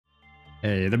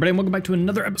Hey everybody, and welcome back to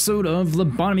another episode of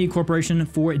Lobotomy Corporation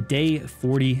for day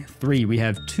 43. We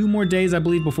have 2 more days, I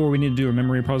believe, before we need to do a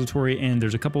memory repository, and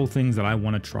there's a couple of things that I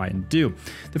want to try and do.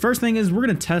 The first thing is we're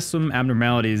going to test some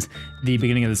abnormalities at the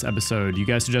beginning of this episode. You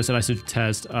guys suggested I should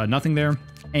test Nothing There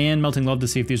and Melting Love to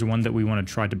see if these are one that we want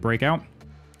to try to break out.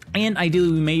 And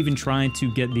ideally, we may even try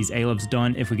to get these Alephs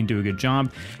done if we can do a good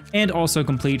job, and also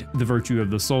complete the Virtue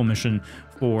of the Soul mission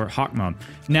for Hakma.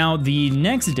 Now, the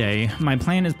next day, my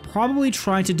plan is probably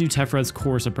try to do Tefred's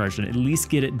core suppression, at least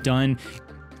get it done.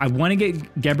 I want to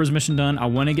get Gebra's mission done. I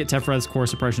want to get Tefred's core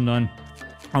suppression done.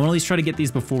 I want to at least try to get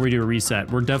these before we do a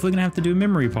reset. We're definitely going to have to do a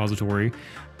memory repository,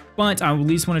 but I at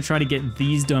least want to try to get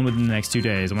these done within the next 2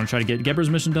 days. I want to try to get Gebra's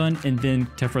mission done and then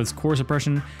Tefred's core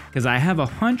suppression, because I have a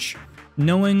hunch,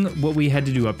 knowing what we had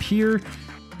to do up here,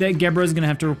 that Gebra is going to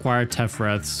have to require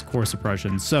Tefred's core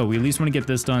suppression. So we at least want to get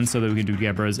this done so that we can do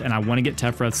Gebra's, and I want to get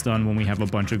Tefred's done when we have a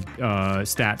bunch of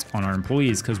stats on our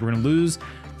employees, because we're going to lose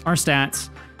our stats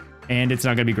and it's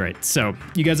not going to be great. So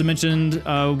you guys have mentioned,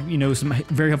 you know, some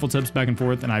very helpful tips back and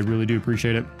forth, and I really do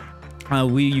appreciate it.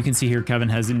 You can see here Kevin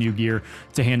has a new gear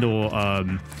to handle,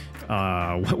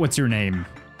 what's your name?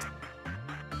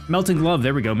 Melting Glove,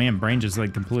 there we go, man, brain just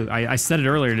like completely, I said it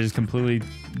earlier, it just completely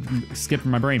skipped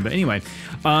from my brain, but anyway,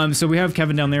 so we have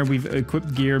Kevin down there, we've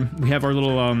equipped gear, we have our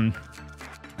little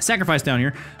sacrifice down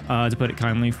here, to put it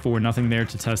kindly, for Nothing There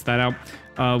to test that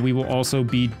out. We will also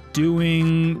be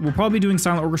doing, we'll probably be doing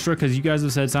Silent Orchestra, because you guys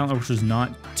have said Silent Orchestra is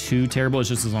not too terrible, it's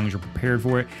just as long as you're prepared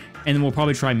for it. And then we'll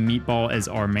probably try Meatball as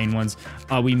our main ones.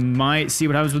 We might see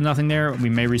what happens with Nothing There, we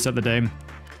may reset the day.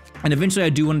 And eventually I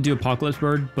do want to do Apocalypse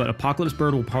Bird, but Apocalypse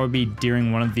Bird will probably be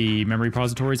during one of the memory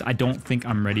repositories. I don't think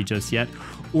I'm ready just yet.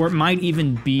 Or it might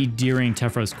even be during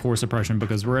Tefred's core suppression,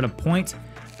 because we're at a point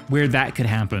where that could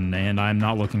happen, and I'm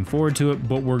not looking forward to it,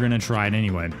 but we're going to try it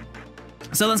anyway.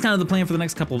 So that's kind of the plan for the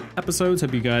next couple of episodes.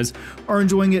 Hope you guys are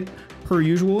enjoying it per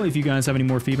usual. If you guys have any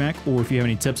more feedback, or if you have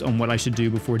any tips on what I should do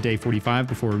before day 45,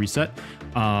 before we reset,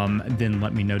 then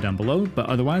let me know down below. But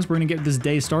otherwise, we're gonna get this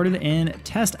day started and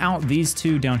test out these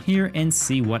 2 down here and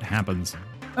see what happens.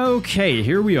 Okay,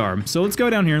 here we are. So let's go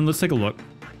down here and let's take a look.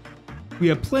 We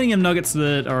have plenty of nuggets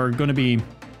that are gonna be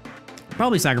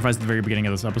probably sacrificed at the very beginning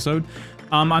of this episode.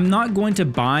 I'm not going to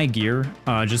buy gear,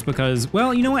 just because,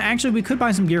 well, you know what, actually we could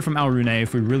buy some gear from Al Rune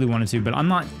if we really wanted to, but I'm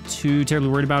not too terribly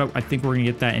worried about it. I think we're gonna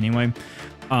get that anyway.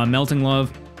 Melting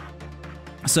Love.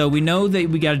 So we know that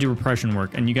we gotta do repression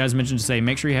work, and you guys mentioned to say,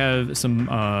 make sure you have some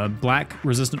black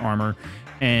resistant armor,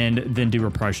 and then do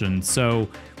repression. So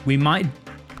we might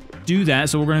do that,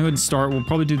 so we're gonna go ahead and start. We'll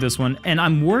probably do this one, and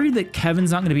I'm worried that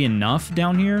Kevin's not gonna be enough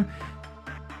down here.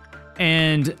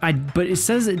 But it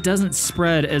says it doesn't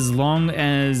spread as long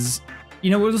as,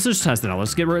 you know, let's just test it out.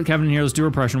 Let's get rid of Kevin in here. Let's do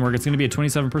repression work. It's going to be at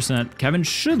 27%. Kevin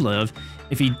should live.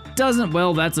 If he doesn't,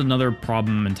 well, that's another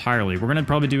problem entirely. We're going to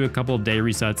probably do a couple of day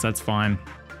resets. That's fine.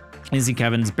 You see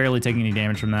Kevin's barely taking any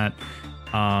damage from that,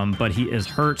 but he is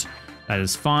hurt. That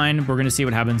is fine. We're going to see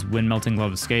what happens when Melting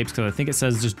Glove escapes, because I think it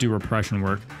says just do repression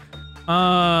work.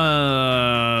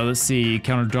 Let's see.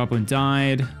 Counter drop when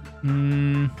died.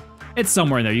 It's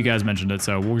somewhere in there. You guys mentioned it,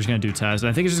 so we're just going to do test. And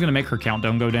I think it's just going to make her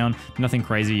countdown go down. Nothing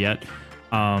crazy yet.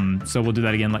 So we'll do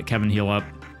that again, let Kevin heal up.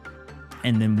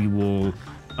 And then we will,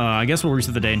 I guess we'll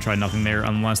reset the day and try Nothing There,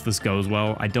 unless this goes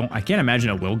well. I can't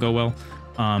imagine it will go well,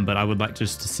 but I would like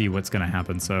just to see what's going to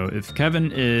happen. So if Kevin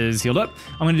is healed up,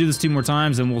 I'm going to do this 2 more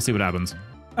times and we'll see what happens.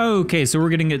 Okay, so we're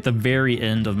getting at the very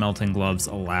end of Melting Glove's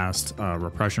last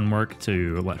repression work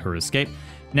to let her escape.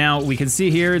 Now, we can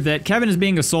see here that Kevin is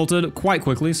being assaulted quite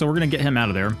quickly, so we're going to get him out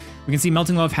of there. We can see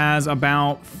Melting Glove has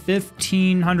about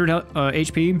 1,500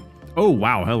 HP. Oh,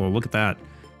 wow, hello, look at that.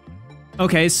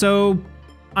 Okay, so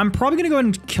I'm probably going to go ahead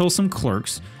and kill some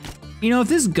clerks. You know, if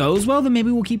this goes well, then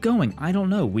maybe we'll keep going. I don't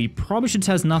know. We probably should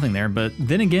test Nothing There, but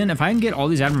then again, if I can get all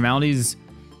these abnormalities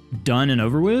done and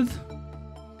over with,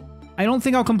 I don't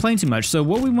think I'll complain too much. So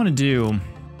what we want to do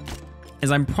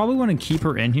is I probably want to keep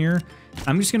her in here.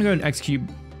 I'm just going to go and execute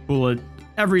bullet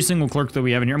every single clerk that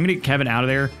we have in here. I'm going to get Kevin out of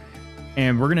there,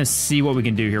 and we're going to see what we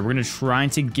can do here. We're going to try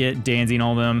to get Danzy and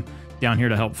all them down here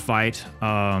to help fight.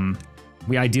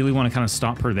 We ideally want to kind of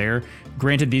stop her there.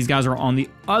 Granted, these guys are on the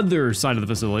other side of the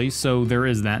facility, so there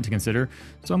is that to consider.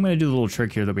 So I'm going to do the little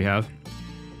trick here that we have.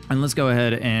 And let's go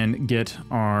ahead and get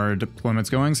our deployments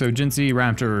going. So Jincy,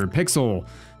 Raptor, Pixel.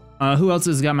 Who else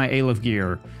has got my Aleph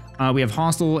gear? We have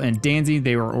Hostile and Danzy.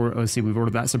 They were, let's see, we've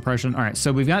ordered that suppression. All right,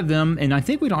 so we've got them, and I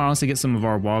think we'd honestly get some of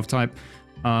our WoW type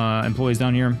employees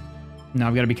down here. Now,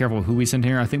 I've got to be careful who we send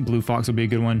here. I think Blue Fox will be a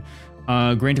good one.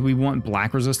 Granted, we want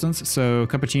black resistance, so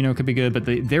Cappuccino could be good, but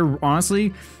they're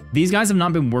honestly, these guys have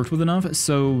not been worked with enough,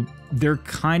 so they're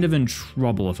kind of in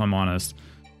trouble, if I'm honest.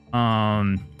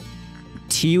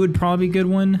 T would probably be a good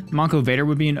one. Mako Vader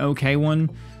would be an okay one.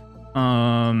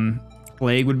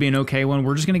 Plague would be an okay one.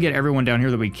 We're just going to get everyone down here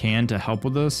that we can to help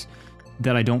with this,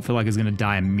 that I don't feel like is going to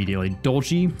die immediately.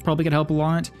 Dolce probably could help a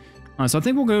lot. So I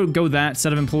think we'll go that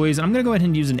set of employees. And I'm going to go ahead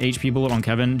and use an HP bullet on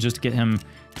Kevin just to get him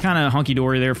kind of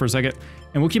hunky-dory there for a second.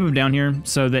 And we'll keep him down here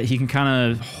so that he can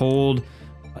kind of hold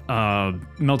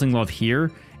Melting Love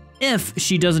here if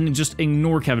she doesn't just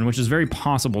ignore Kevin, which is very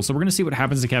possible. So we're going to see what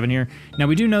happens to Kevin here. Now,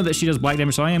 we do know that she does black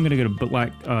damage, so I am going to get a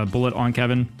black bullet on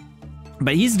Kevin.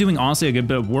 But he's doing honestly a good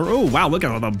bit of work. Oh, wow, look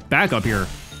at all the backup here.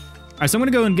 All right, so I'm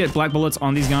going to go and get black bullets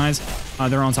on these guys.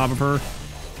 They're on top of her.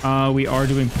 We are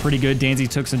doing pretty good. Danzy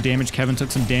took some damage. Kevin took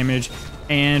some damage.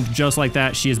 And just like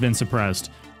that, she has been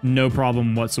suppressed. No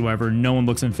problem whatsoever. No one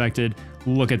looks infected.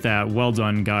 Look at that. Well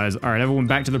done, guys. All right, everyone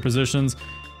back to their positions.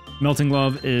 Melting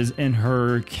Love is in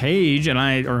her cage, or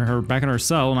her back in her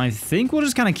cell, and I think we'll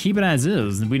just kind of keep it as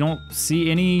is. We don't see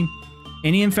any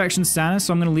infection status,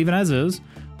 so I'm going to leave it as is.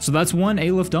 So that's one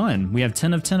Aleph done. We have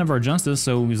 10 of 10 of our justice,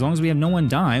 so as long as we have no one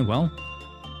die, well,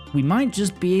 we might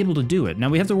just be able to do it. Now,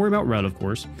 we have to worry about Red, of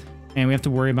course, and we have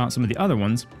to worry about some of the other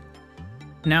ones.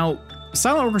 Now,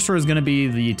 Silent Orchestra is going to be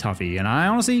the toughie, and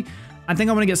I think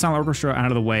I'm going to get Silent Orchestra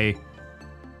out of the way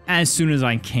as soon as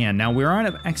I can. Now, we're out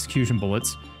of execution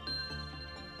bullets.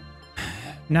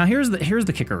 Now, here's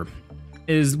the kicker,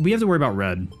 is we have to worry about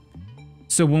Red.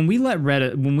 So when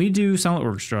we do Silent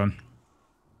Orchestra,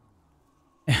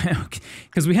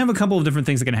 because we have a couple of different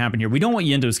things that can happen here. We don't want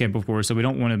Yin to escape, of course, so we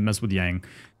don't want to mess with Yang.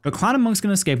 But Cloud and Monk's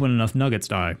going to escape when enough nuggets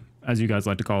die, as you guys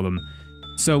like to call them.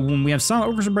 So when we have Silent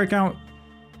Orchestra breakout,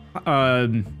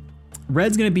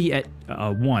 Red's going to be at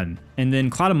 1. And then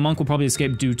Cloud and Monk will probably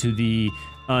escape due to the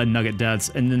nugget deaths.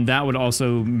 And then that would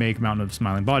also make Mountain of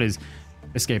Smiling Bodies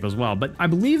escape as well. But I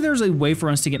believe there's a way for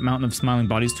us to get Mountain of Smiling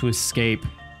Bodies to escape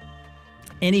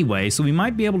anyway. So we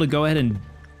might be able to go ahead and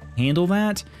handle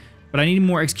that. But I need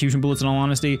more execution bullets in all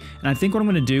honesty. And I think what I'm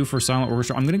going to do for Silent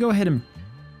Orchestra, I'm going to go ahead and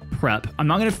prep. I'm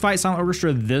not going to fight Silent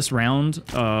Orchestra this round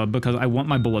because I want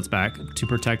my bullets back to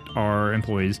protect our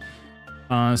employees.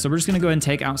 So we're just going to go ahead and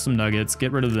take out some nuggets,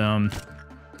 get rid of them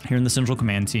here in the Central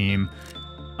Command team.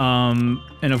 And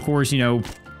of course, you know,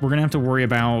 we're going to have to worry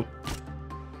about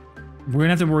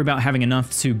having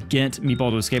enough to get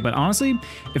Meatball to escape. But honestly,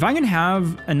 if I can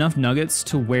have enough nuggets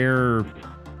to where...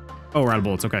 Oh, we're out of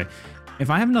bullets. Okay. If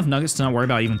I have enough nuggets to not worry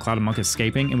about even Cloud and Monk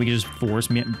escaping, and we can just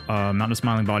force Mountain of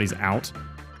Smiling Bodies out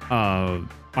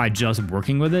by just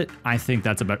working with it, I think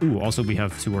that's about... Ooh, also we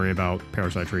have to worry about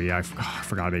Parasitry. Yeah, I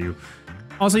forgot about you.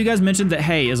 Also, you guys mentioned that,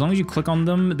 hey, as long as you click on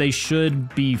them, they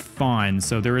should be fine.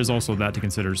 So there is also that to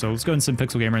consider. So let's go ahead and send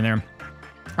Pixel Gamer in there.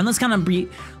 And let's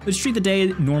treat the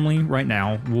day normally right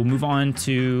now. We'll move on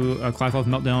to Clive Cloth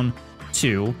Meltdown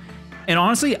 2. And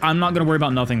honestly, I'm not going to worry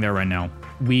about nothing there right now.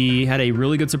 We had a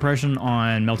really good suppression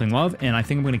on Melting Love, and I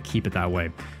think I'm going to keep it that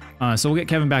way. So we'll get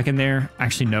Kevin back in there.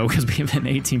 Actually, no, because we have an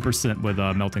 18% with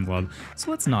Melting Love. So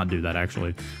let's not do that,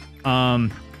 actually. Now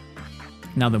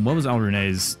then, what was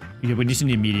Alrune's? Yeah, we just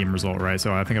need a medium result, right?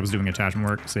 So I think I was doing attachment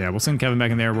work. So yeah, we'll send Kevin back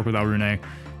in there, work with Alrune.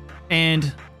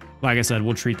 And like I said,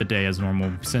 we'll treat the day as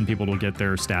normal. Send people to get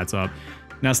their stats up.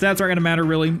 Now, stats aren't going to matter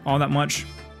really all that much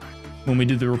when we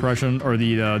do the repression or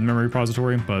the memory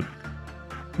repository, but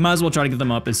might as well try to get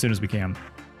them up as soon as we can.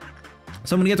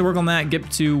 So I'm going to get to work on that, get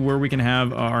to where we can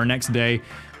have our next day,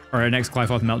 or our next Clive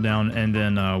Cloth Meltdown, and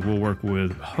then we'll work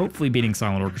with hopefully beating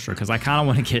Silent Orchestra, because I kind of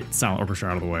want to get Silent Orchestra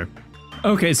out of the way.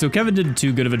 Okay, so Kevin did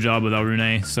too good of a job with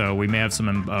Alrune, so we may have some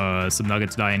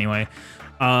nuggets die anyway.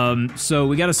 So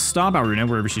we got to stop Alrune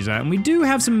wherever she's at, and we do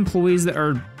have some employees that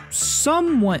are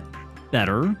somewhat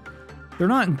better. They're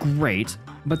not great,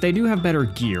 but they do have better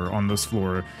gear on this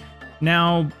floor.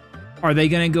 Now, are they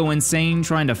going to go insane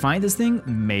trying to fight this thing?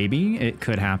 Maybe. It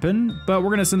could happen. But we're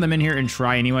going to send them in here and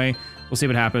try anyway. We'll see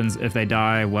what happens. If they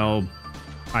die, well,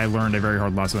 I learned a very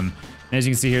hard lesson. And as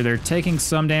you can see here, they're taking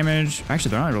some damage.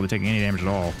 Actually, they're not really taking any damage at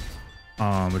all,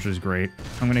 which is great.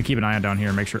 I'm going to keep an eye out down here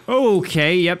and make sure.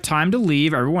 Okay, yep, time to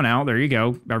leave. Everyone out. There you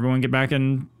go. Everyone get back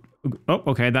in. Oh,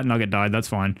 okay, that nugget died. That's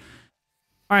fine.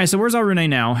 All right, so where's Alrune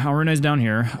now? Alrune's down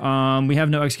here. We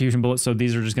have no execution bullets, so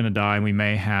these are just going to die. We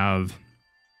may have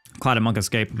Cloud and Monk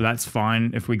escape, but that's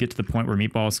fine. If we get to the point where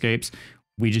Meatball escapes,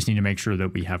 we just need to make sure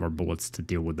that we have our bullets to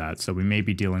deal with that. So we may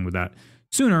be dealing with that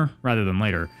sooner rather than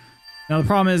later. Now the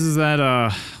problem is that,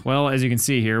 well, as you can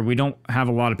see here, we don't have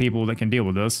a lot of people that can deal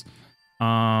with this.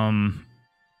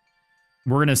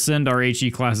 We're going to send our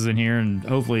HE classes in here and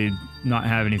hopefully not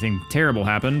have anything terrible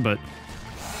happen, but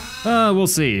we'll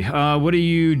see. What do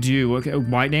you do? Okay,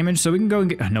 white damage, so we can go and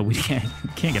get... no, we can't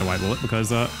get a white bullet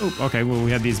because... oh, okay, well, we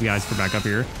have these guys for back up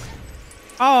here.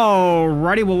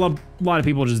 Alrighty, well, a lot of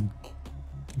people just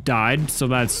died, so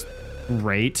that's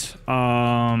great.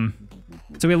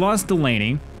 So we lost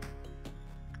Delaney.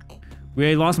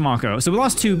 We lost Mako. So we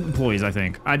lost 2 employees, I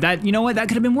think. You know what? That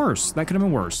could have been worse. That could have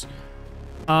been worse.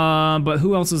 But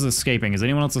who else is escaping? Is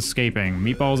anyone else escaping?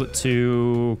 Meatball's at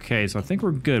 2. Okay, so I think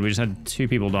we're good. We just had 2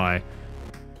 people die.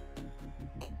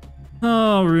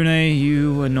 Oh, Rune,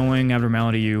 you annoying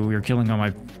abnormality, you're killing all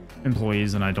my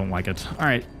employees, and I don't like it. All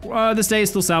right, this day is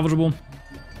still salvageable.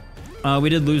 We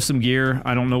did lose some gear.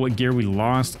 I don't know what gear we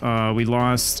lost.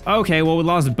 Okay, well, we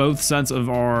lost both sets of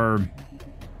our,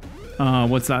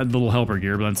 what's that little helper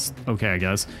gear, but that's okay, I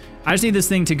guess. I just need this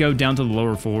thing to go down to the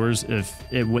lower floors if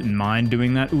it wouldn't mind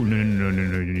doing that. Ooh,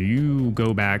 no, you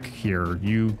go back here.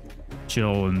 You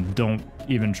chill and don't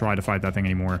even try to fight that thing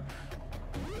anymore.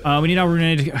 We need our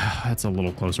Rune. That's a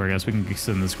little closer, I guess. We can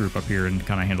send this group up here and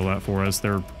kind of handle that for us.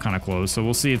 They're kind of close, so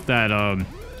we'll see if that,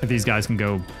 if these guys can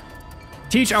go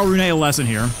teach our Rune a lesson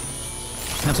here.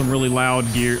 Have some really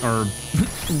loud gear, or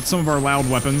some of our loud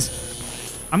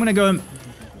weapons. I'm gonna go and...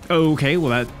 Okay, well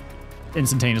that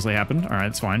instantaneously happened. All right,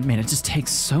 it's fine. Man, it just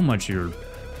takes so much of your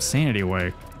sanity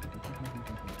away.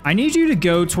 I need you to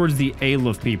go towards the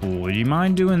Aleph people. Would you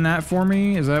mind doing that for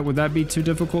me? Would that be too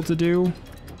difficult to do?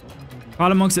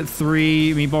 Bottom Monk's at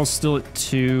 3. Meatball's still at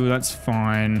 2. That's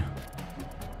fine.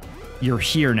 You're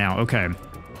here now. Okay.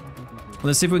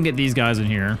 Let's see if we can get these guys in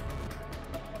here.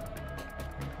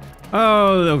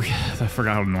 Oh, okay. I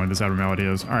forgot how annoying this abnormality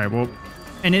is. All right, well,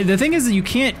 and the thing is that you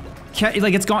can't,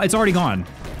 like, it's gone. It's already gone.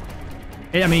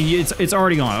 I mean, it's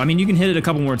already gone. I mean, you can hit it a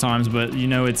couple more times, but you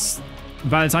know, it's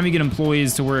by the time you get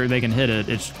employees to where they can hit it,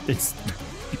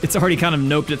 it's already kind of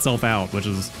noped itself out, which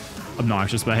is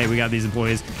obnoxious. But hey, we got these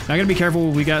employees. Now I gotta be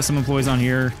careful. We got some employees on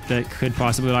here that could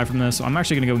possibly die from this. So I'm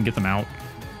actually gonna go and get them out.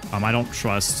 I don't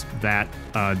trust that.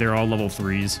 They're all level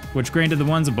 3s, which granted the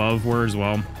ones above were as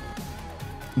well.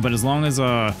 But as long as we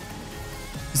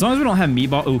don't have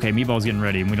Meatball, okay, Meatball's getting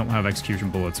ready and we don't have execution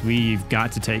bullets. We've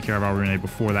got to take care of our Rune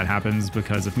before that happens,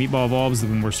 because if Meatball evolves,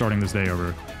 then we're starting this day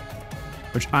over.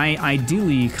 Which I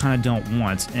ideally kind of don't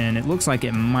want, and it looks like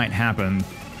it might happen.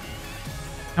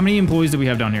 How many employees do we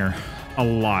have down here? A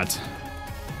lot.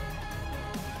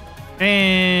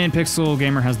 And Pixel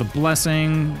Gamer has the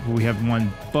blessing. We have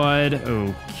 1 Bud.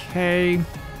 Okay.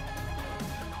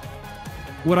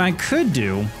 What I could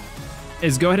do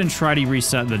is go ahead and try to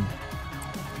reset the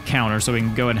counter so we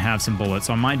can go ahead and have some bullets.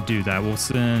 So I might do that. We'll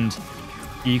send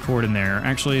E-Cord in there.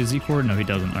 Actually, is E-Cord? No, he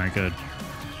doesn't. All right, good.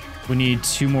 We need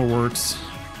 2 more works.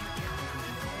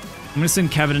 I'm gonna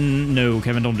send Kevin. No,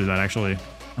 Kevin, don't do that, actually.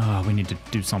 We need to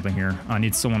do something here. I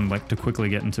need someone like to quickly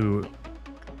get into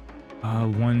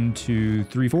 1, 2,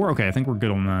 3, 4. Okay, I think we're good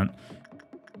on that.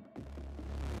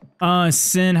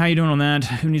 Sin, how you doing on that?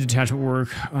 Who needs attachment work?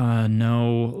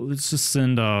 No. Let's just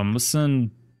send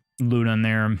Luna in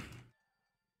there.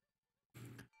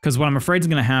 Because what I'm afraid is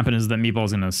going to happen is that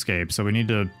Meatball's going to escape. So we need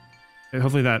to...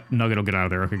 Hopefully that Nugget will get out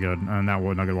of there. Okay, good. And that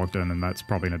Nugget walked in, and that's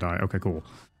probably going to die. Okay, cool.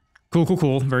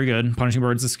 Cool. Very good. Punishing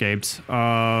Birds escaped.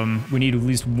 We need at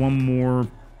least 1 more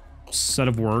set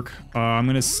of work. I'm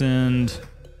going to send...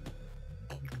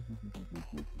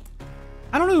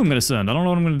 I don't know who I'm going to send. I don't know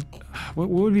what I'm going to... What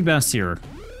would be best here?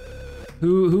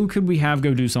 Who could we have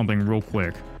go do something real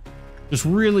quick? Just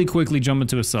really quickly jump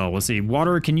into a cell. Let's see.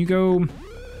 Water, can you go...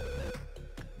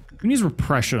 Who needs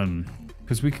repression?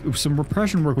 Because some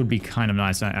repression work would be kind of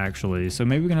nice, actually. So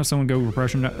maybe we can have someone go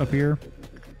repression up here.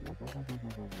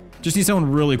 Just need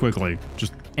someone really quickly.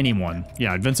 Just anyone.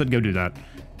 Yeah, Vincent, go do that.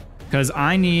 Because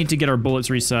I need to get our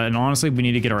bullets reset, and honestly, we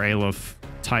need to get our Aleph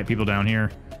type people down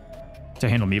here to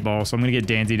handle Meatball. So I'm going to get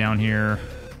Danzy down here.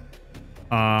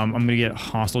 I'm going to get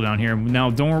Hostile down here. Now,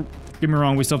 don't get me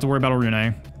wrong, we still have to worry about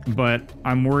Rune, but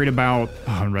I'm worried about...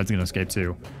 Oh, and Red's going to escape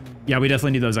too. Yeah, we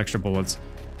definitely need those extra bullets.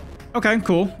 Okay,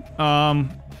 cool.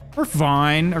 We're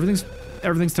fine. Everything's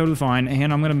totally fine.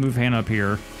 And I'm going to move Hannah up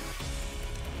here.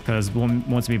 Because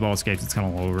once Meatball escapes, it's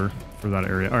kind of all over for that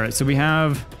area. All right, so we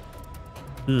have...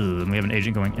 we have an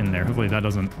agent going in there. Hopefully that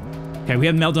doesn't... Okay, we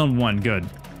have Meltdown 1. Good. All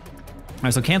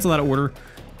right, so cancel that order.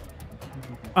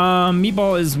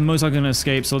 Meatball is most likely going to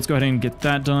escape, so let's go ahead and get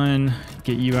that done.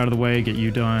 Get you out of the way. Get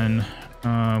you done.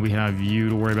 We have you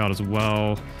to worry about as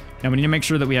well. Now we need to make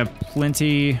sure that we have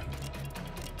plenty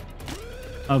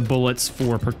of bullets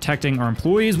for protecting our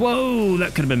employees. Whoa,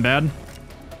 that could have been bad.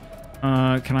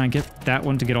 Can I get that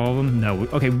one to get all of them? No.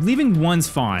 Okay, leaving one's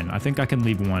fine. I think I can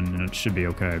leave one and it should be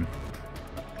okay.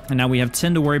 And now we have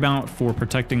 10 to worry about for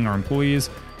protecting our employees.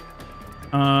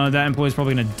 That employee's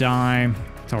probably gonna die.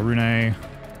 Talrune.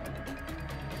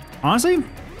 Honestly,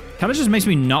 kind of just makes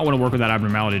me not want to work with that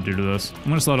abnormality due to this. I'm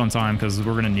gonna slow it on time because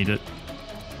we're gonna need it.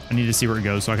 I need to see where it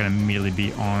goes so I can immediately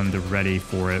be on the ready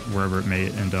for it, wherever it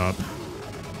may end up.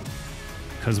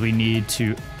 Because we need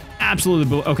to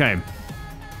absolutely... Okay.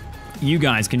 You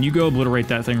guys, can you go obliterate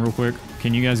that thing real quick?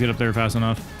 Can you guys get up there fast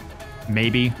enough?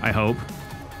 Maybe, I hope.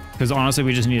 Because honestly,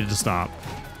 we just need it to stop.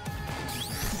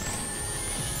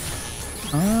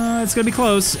 It's gonna be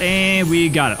close, and we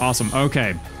got it. Awesome,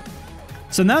 okay.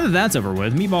 So now that that's over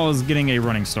with, Meatball is getting a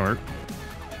running start.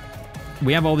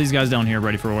 We have all these guys down here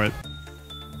ready for it.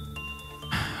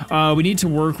 We need to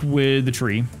work with the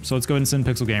tree, so let's go ahead and send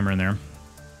Pixel Gamer in there.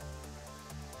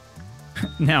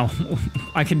 Now,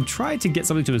 I can try to get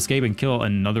something to escape and kill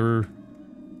another...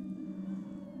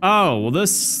 Oh, well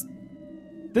this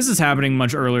is happening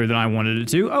much earlier than I wanted it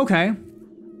to. Okay.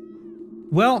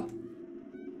 Well...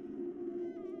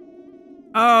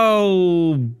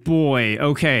 Oh, boy.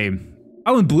 Okay.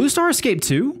 Oh, and Blue Star escaped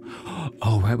too?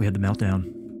 Oh, right, we had the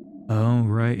meltdown. Oh,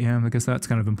 right, yeah, I guess that's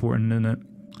kind of important, isn't it?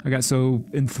 I got so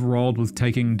enthralled with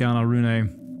taking down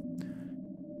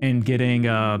Arune and getting,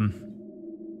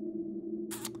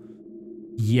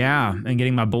 yeah, and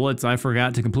getting my bullets, I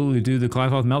forgot to completely do the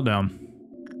Clycloth meltdown.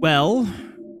 Well,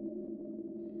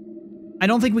 I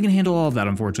don't think we can handle all of that,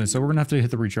 unfortunately, so we're gonna have to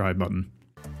hit the retry button.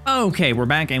 Okay, we're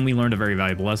back, and we learned a very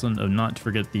valuable lesson of not to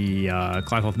forget the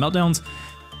Clycloth meltdowns,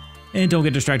 and don't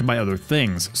get distracted by other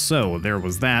things. So, there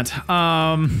was that.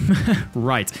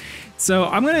 Right. So,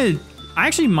 I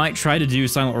actually might try to do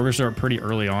Silent Orchestra pretty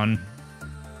early on,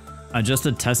 just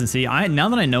to test and see. Now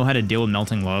that I know how to deal with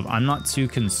Melting Love, I'm not too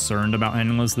concerned about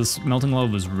handling this. This Melting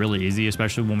Love was really easy,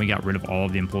 especially when we got rid of all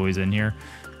of the employees in here.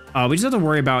 We just have to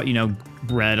worry about, you know,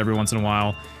 bread every once in a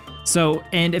while. So,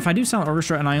 and if I do Silent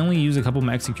Orchestra and I only use a couple of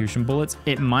my execution bullets,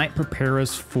 it might prepare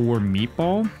us for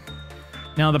Meatball.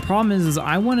 Now, the problem is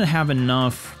I want to have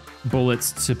enough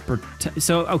bullets to protect...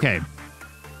 So, okay.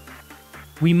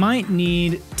 We might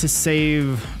need to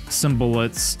save some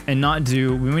bullets and not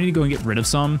do... We might need to go and get rid of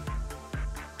some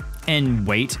and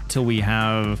wait till we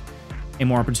have a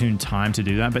more opportune time to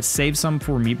do that. But save some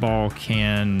for Meatball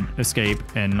can escape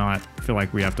and not feel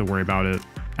like we have to worry about it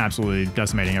absolutely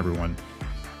decimating everyone.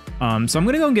 So I'm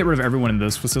going to go and get rid of everyone in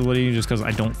this facility just because I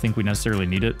don't think we necessarily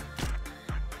need it.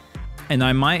 And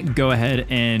I might go ahead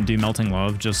and do Melting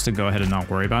Love just to go ahead and not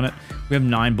worry about it. We have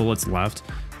 9 bullets left.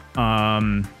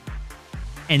 And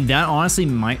that honestly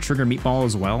might trigger Meatball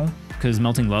as well because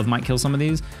Melting Love might kill some of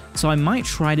these. So I might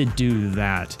try to do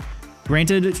that.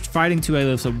 Granted, fighting 2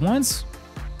 A-lifts at once,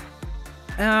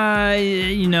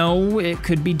 you know, it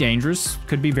could be dangerous.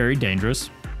 Could be very dangerous.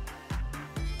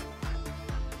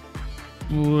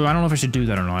 I don't know if I should do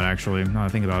that or not, actually, now that I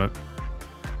think about it.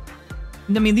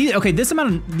 I mean,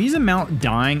 these amount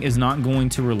dying is not going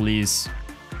to release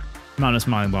amount of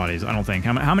smiling bodies, I don't think.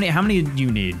 How many do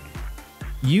you need?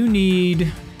 You need...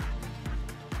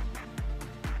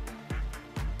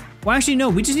 Well, actually, no,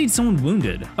 we just need someone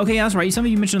wounded. Okay, yeah, that's right. Some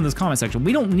of you mentioned in this comment section,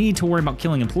 we don't need to worry about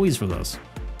killing employees for this.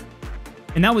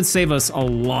 And that would save us a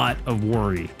lot of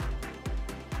worry.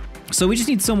 So we just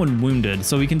need someone wounded,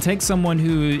 so we can take someone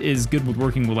who is good with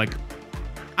working with, like,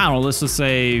 I don't know, let's just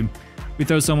say we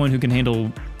throw someone who can handle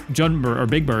Judbird or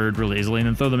Big Bird really easily and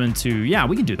then throw them into, yeah,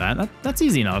 we can do that. That's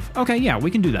easy enough. Okay, yeah,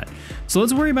 we can do that. So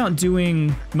let's worry about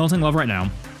doing Melting Love right now.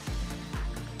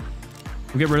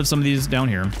 We'll get rid of some of these down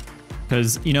here.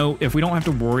 Because, you know, if we don't have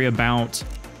to worry about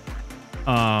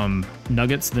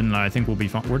nuggets, then I think we'll be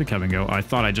fine. Where did Kevin go? I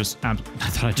thought I just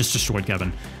destroyed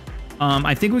Kevin.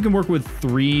 I think we can work with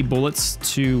 3 bullets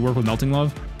to work with Melting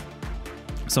Love.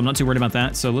 So I'm not too worried about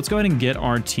that. So let's go ahead and get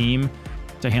our team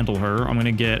to handle her. I'm going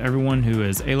to get everyone who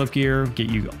is A-Left gear, get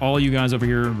all you guys over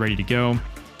here ready to go.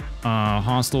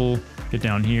 Hostile, get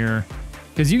down here.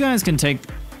 Because you guys can take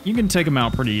them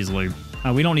out pretty easily.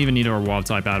 We don't even need our WAV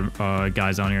type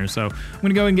guys down here. So I'm going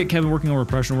to go ahead and get Kevin working over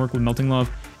pressure work with Melting Love.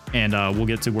 And we'll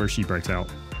get to where she breaks out.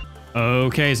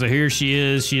 Okay, so here she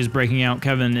is. She is breaking out.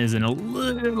 Kevin is in a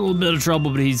little bit of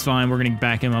trouble, but he's fine. We're going to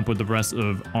back him up with the rest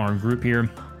of our group here.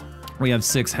 We have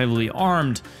 6 heavily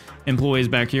armed employees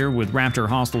back here with Raptor,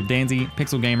 Hostile, Danzy,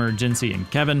 Pixel Gamer, Jinsey, and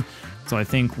Kevin. So I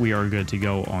think we are good to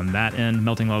go on that end.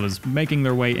 Melting Love is making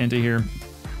their way into here,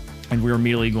 and we're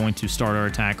immediately going to start our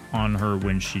attack on her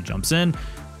when she jumps in.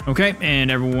 Okay, and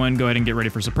everyone go ahead and get ready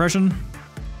for suppression.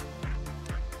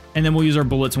 And then we'll use our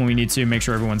bullets when we need to make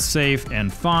sure everyone's safe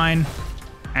and fine.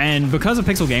 And because of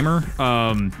Pixel Gamer,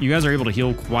 you guys are able to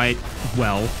heal quite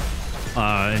well.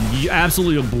 And you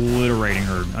absolutely obliterating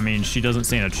her. I mean, she doesn't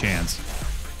stand a chance.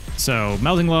 So,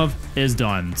 Melting Glove is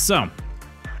done. So,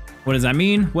 what does that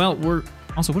mean? Well, we're...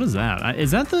 Also, what is that?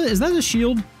 Is that the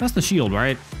shield? That's the shield,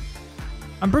 right?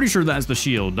 I'm pretty sure that's the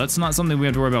shield. That's not something we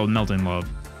have to worry about with Melting Glove.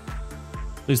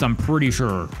 At least I'm pretty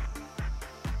sure.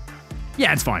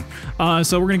 Yeah, it's fine.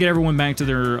 So we're gonna get everyone back to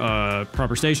their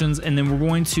proper stations, and then we're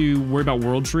going to worry about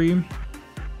World Tree,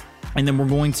 and then we're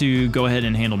going to go ahead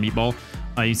and handle Meatball.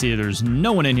 You see there's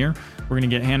no one in here. We're gonna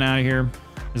get Hannah out of here.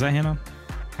 Is that Hannah?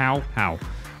 How?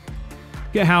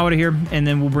 Get How out of here, and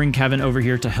then we'll bring Kevin over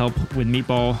here to help with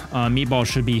Meatball. Meatball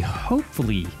should be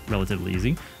hopefully relatively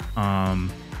easy. I'm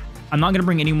not gonna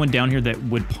bring anyone down here that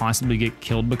would possibly get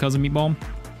killed because of Meatball.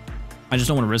 I just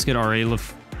don't want to risk it. Our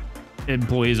Aleph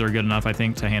employees are good enough, I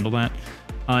think, to handle that.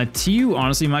 TU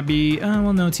honestly might be...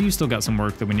 well, no, TU still got some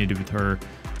work that we need to do with her,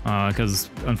 because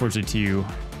unfortunately TU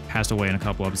passed away in a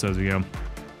couple episodes ago.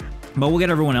 But we'll get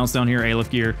everyone else down here, Aleph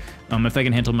gear. If they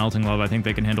can handle Melting Glove, I think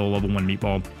they can handle a level 1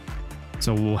 Meatball.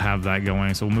 So we'll have that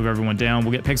going. So we'll move everyone down.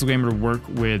 We'll get Pixel Gamer to work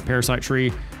with Parasite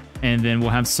Tree, and then we'll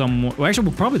have some... Well, actually,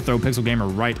 we'll probably throw Pixel Gamer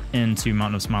right into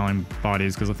Mountain of Smiling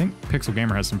Bodies, because I think Pixel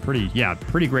Gamer has some pretty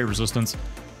great resistance.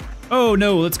 Oh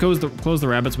no, let's close the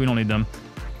rabbits. We don't need them.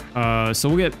 So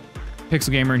we'll get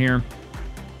Pixel Gamer in here,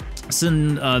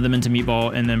 send them into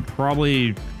Meatball, and then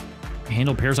probably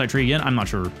handle Parasite Tree again. I'm not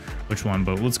sure which one,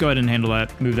 but let's go ahead and handle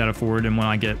that, move that forward, and when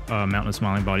I get Mountain of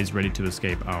Smiling Bodies ready to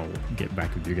escape, I'll get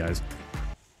back with you guys.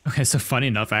 Okay, so funny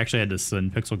enough, I actually had to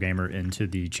send Pixel Gamer into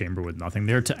the chamber with nothing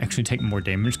there to actually take more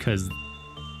damage, because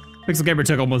Pixel Gamer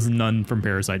took almost none from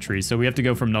Parasite Tree, so we have to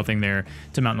go from nothing there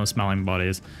to Mountain of Smiling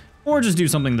Bodies. Or just do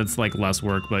something that's like less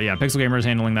work. But yeah, Pixel Gamer is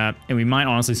handling that. And we might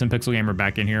honestly send Pixel Gamer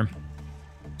back in here.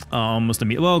 Almost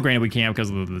immediately. Well, granted we can't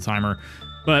because of the timer.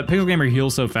 But Pixel Gamer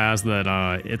heals so fast that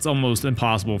it's almost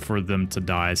impossible for them to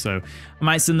die. So I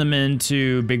might send them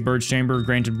into Big Bird's chamber.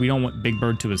 Granted, we don't want Big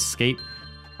Bird to escape.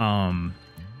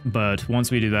 But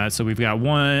once we do that, so we've got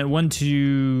one,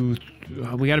 two...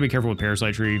 we got to be careful with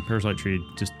Parasite Tree. Parasite Tree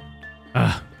just...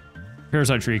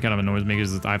 Parasite Tree kind of annoys me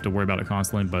because I have to worry about it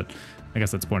constantly, but I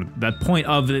guess that's the point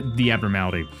of the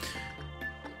abnormality.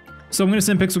 So I'm going to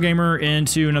send Pixel Gamer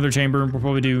into another chamber. We'll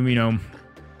probably do, you know,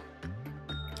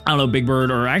 I don't know, Big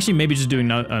Bird, or actually maybe just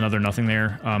doing another nothing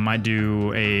there. Might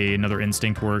do another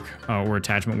instinct work or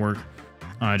attachment work,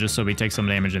 just so we take some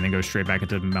damage and then go straight back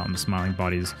into Mountain of Smiling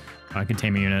Bodies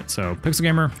containment unit. So Pixel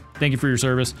Gamer, thank you for your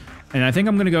service. And I think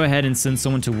I'm going to go ahead and send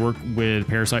someone to work with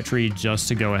Parasite Tree just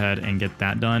to go ahead and get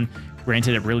that done.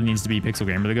 Granted, it really needs to be Pixel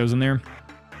Gamer that goes in there.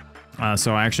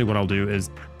 So actually what I'll do is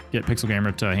get Pixel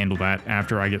Gamer to handle that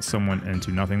after I get someone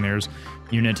into Nothing There's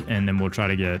unit, and then we'll try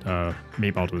to get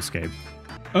Meatball to escape.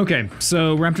 Okay,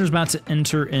 so Raptor's about to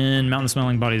enter in Mountain of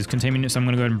Smiling Bodies containment unit, so I'm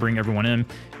going to go ahead and bring everyone in,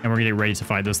 and we're going to get ready to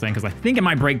fight this thing, because I think it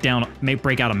might break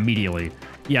out immediately.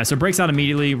 Yeah, so it breaks out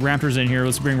immediately. Raptor's in here.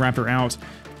 Let's bring Raptor out.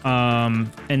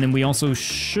 And then we also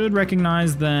should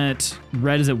recognize that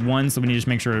red is at 1, so we need to just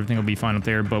make sure everything will be fine up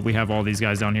there, but we have all these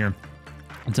guys down here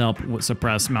to help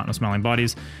suppress Mountain of Smiling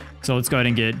Bodies. So let's go ahead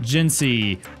and get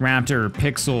Jinsey, Raptor,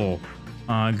 Pixel.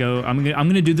 I'm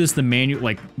gonna do this the manual,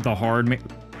 like the hard,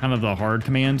 kind of the hard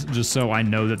command, just so I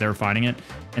know that they're fighting it.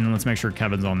 And then let's make sure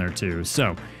Kevin's on there too.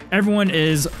 So everyone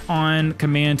is on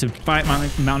command to fight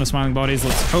Mountain of Smiling Bodies.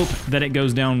 Let's hope that it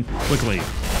goes down quickly.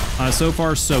 So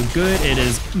far, so good. It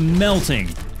is melting.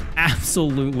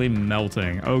 Absolutely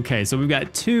melting. Okay, so we've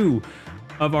got 2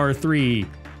 of our 3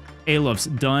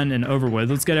 Alephs done and over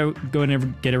with. Let's go ahead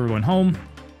and get everyone home.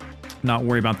 Not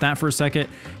worry about that for a second.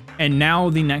 And now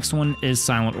the next one is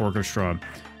Silent Orchestra.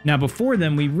 Now before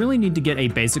then, we really need to get a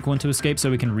basic one to escape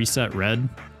so we can reset red,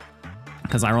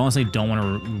 because I honestly don't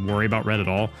want to worry about red at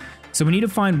all. So we need to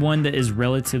find one that is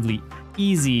relatively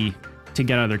easy to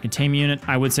get out of their containment unit.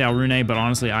 I would say Alrune, but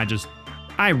honestly,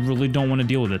 I really don't want to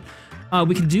deal with it.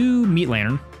 We can do Meat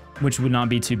Lantern, which would not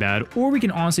be too bad, or we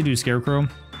can honestly do Scarecrow,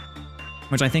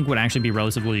 which I think would actually be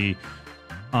relatively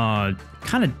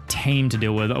kind of tame to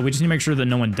deal with. We just need to make sure that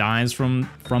no one dies from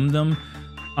them.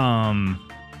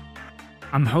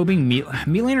 I'm hoping Meat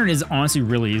Lantern is honestly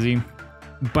really easy,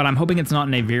 but I'm hoping it's not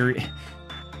in a very...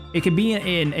 It could be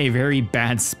in a very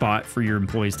bad spot for your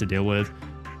employees to deal with.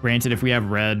 Granted, if we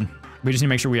have red, we just need to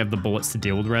make sure we have the bullets to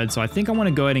deal with red. So I think I want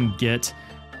to go ahead and get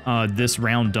this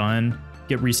round done,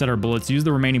 reset our bullets, use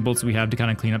the remaining bullets we have to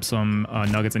kind of clean up some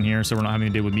nuggets in here so we're not having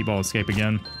to deal with Meatball escape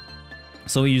again.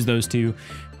 So we'll use those 2,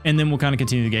 and then we'll kind of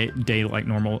continue the day like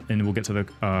normal, and we'll get to the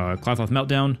Cloudcloth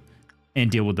Meltdown and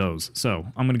deal with those. So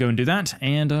I'm going to go and do that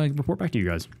and report back to you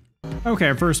guys. Okay,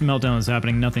 our first meltdown is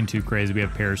happening. Nothing too crazy. We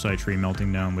have parasite tree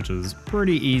melting down, which is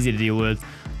pretty easy to deal with.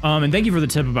 And thank you for the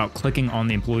tip about clicking on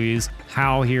the employees.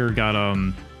 Hal here got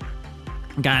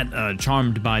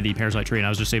charmed by the parasite tree, and I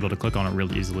was just able to click on it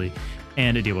really easily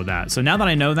and to deal with that. So now that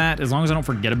I know that, as long as I don't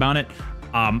forget about it,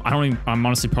 I'm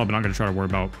honestly probably not going to try to worry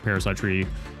about parasite tree.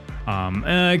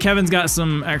 Kevin's got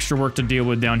some extra work to deal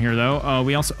with down here, though.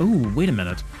 We also... Oh, wait a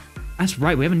minute. That's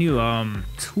right. We have a new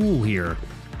tool here.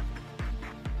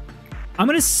 I'm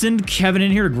going to send Kevin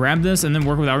in here to grab this and then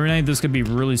work with Renee. This could be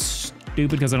really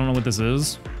stupid because I don't know what this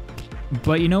is.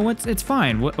 But you know what? It's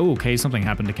fine. Oh, okay, something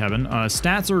happened to Kevin.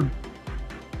 Stats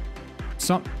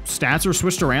are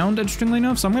switched around, interestingly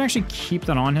enough, so I'm going to actually keep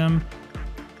that on him.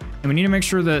 And we need to make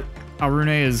sure that Arune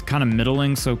is kind of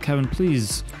middling, so Kevin,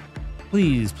 please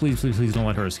don't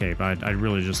let her escape. I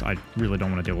really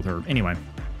don't want to deal with her. Anyway.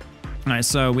 All right,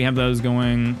 so we have those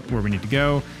going where we need to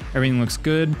go. Everything looks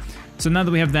good. So now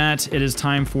that we have that, it is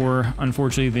time for,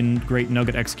 unfortunately, the Great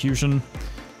Nugget execution.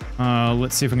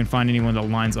 Let's see if we can find anyone that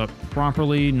lines up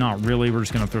properly. Not really. We're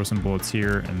just going to throw some bullets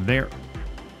here and there.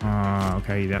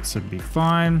 Okay, that should be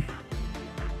fine.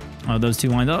 Those two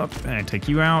lined up. And take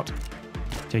you out.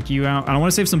 Take you out. I want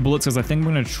to save some bullets because I think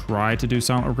I'm going to try to do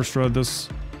Silent Orchestra this...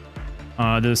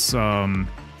 what is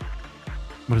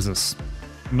this?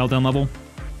 Meltdown level.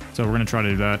 So we're going to try to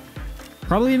do that.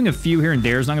 Probably leaving a few here and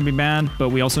there is not going to be bad, but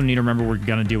we also need to remember we're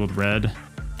going to deal with red.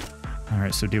 All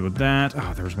right, so deal with that.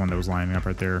 Oh, there was one that was lining up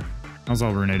right there. How's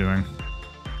all Renee doing?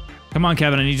 Come on,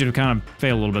 Kevin. I need you to kind of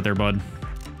fail a little bit there, bud.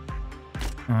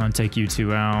 Take you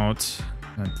two out.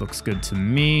 That looks good to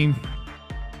me.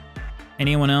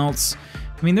 Anyone else?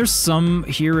 I mean, there's some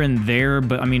here and there,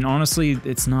 but I mean, honestly,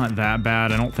 it's not that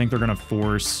bad. I don't think they're going to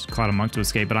force Cloud of Monk to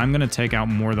escape, but I'm going to take out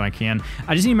more than I can.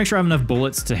 I just need to make sure I have enough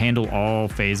bullets to handle all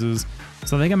phases.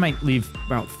 So I think I might leave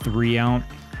about 3 out.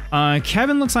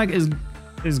 Kevin looks like is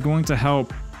going to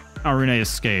help Arune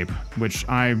escape, which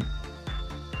I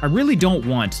really don't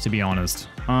want, to be honest.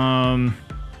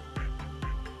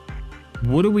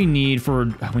 What do we need for...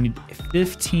 We need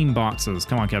 15 boxes.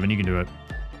 Come on, Kevin, you can do it.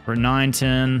 We're at 9,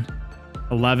 10...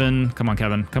 11. Come on,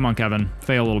 Kevin. Come on, Kevin.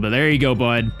 Fail a little bit. There you go,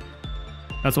 bud.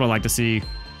 That's what I like to see.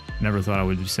 Never thought I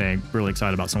would be saying really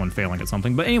excited about someone failing at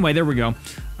something. But anyway, there we go. All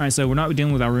right, so we're not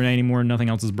dealing with Arune anymore. Nothing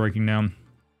else is breaking down.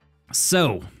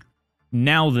 So,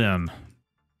 now then.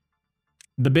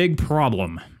 The big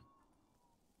problem.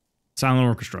 Silent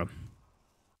Orchestra.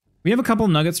 We have a couple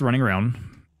nuggets running around.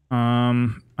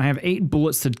 I have 8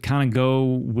 bullets to kind of go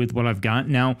with what I've got.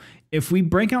 Now, if we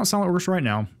break out Silent Orchestra right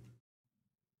now,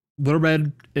 Little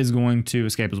Red is going to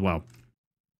escape as well.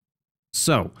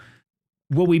 So,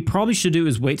 what we probably should do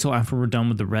is wait till after we're done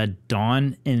with the Red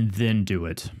Dawn and then do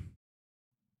it.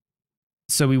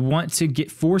 So we want to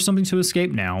force something to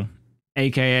escape now,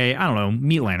 aka, I don't know,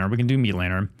 Meat Lantern. We can do Meat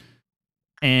Lantern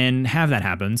and have that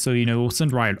happen. So, you know, we'll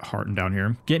send Riot Heart down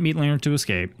here, get Meat Lantern to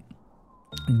escape,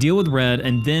 deal with Red,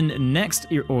 and then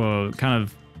next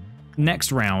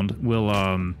round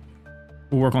we'll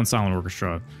work on Silent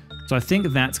Orchestra. So I think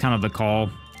that's kind of the call.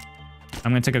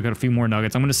 I'm going to take a few more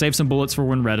nuggets. I'm going to save some bullets for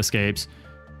when Red escapes.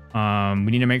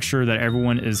 We need to make sure that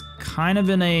everyone is kind of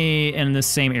in the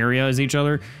same area as each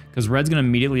other, because Red's going to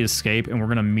immediately escape, and we're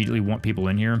going to immediately want people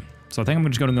in here. So I think I'm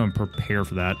just going to go and prepare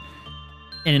for that.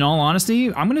 And in all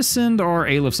honesty, I'm going to send our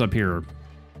A-lifts up here.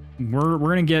 We're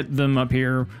going to get them up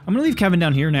here. I'm going to leave Kevin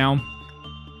down here now.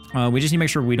 We just need to make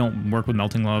sure we don't work with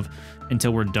Melting Love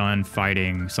until we're done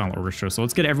fighting Silent Orchestra. So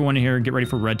let's get everyone in here, get ready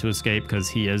for Red to escape, because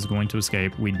he is going to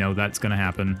escape. We know that's going to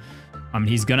happen.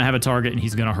 He's going to have a target, and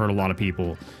he's going to hurt a lot of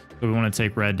people. So we want to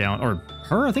take Red down. Or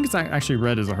her? I think it's actually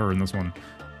Red is a her in this one.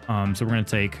 So we're going to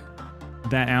take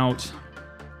that out.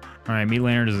 All right, Meat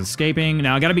Lantern is escaping.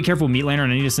 Now, I got to be careful with Meat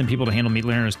Lantern. I need to send people to handle Meat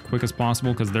Lantern as quick as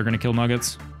possible, because they're going to kill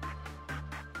Nuggets.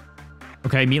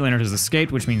 Okay, Meat Lantern has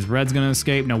escaped, which means Red's gonna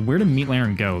escape. Now, where did Meat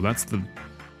Lantern go?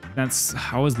 I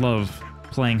always love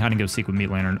playing hide and go seek with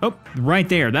Meat Lantern. Oh, right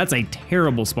there. That's a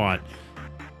terrible spot.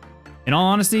 In all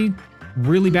honesty,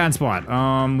 really bad spot.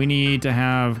 We need to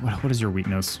have... What is your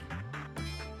weakness?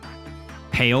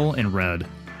 Pale and red.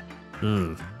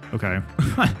 Ugh. Okay.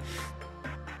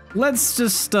 Let's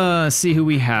just see who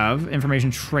we have. Information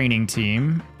training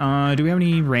team. Do we have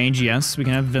any range? Yes. We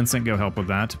can have Vincent go help with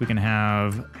that. We can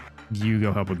have... You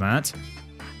go help with that.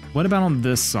 What about on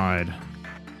this side?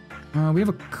 We have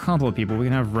a couple of people. We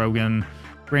can have Rogan.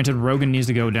 Granted, Rogan needs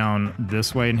to go down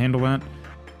this way and handle that.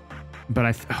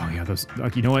 But oh yeah, those...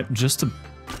 you know what?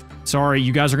 Sorry,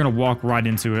 you guys are gonna walk right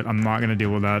into it. I'm not gonna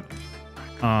deal with that.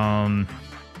 I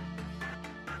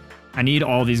need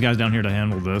all these guys down here to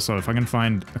handle this. So if I can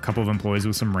find a couple of employees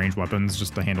with some ranged weapons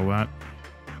just to handle that.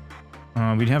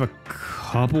 We'd have a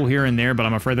couple here and there, but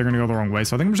I'm afraid they're gonna go the wrong way.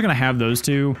 So I think I'm just gonna have those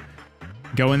two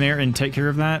go in there and take care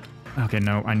of that. Okay,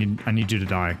 no, I need you to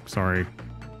die. Sorry.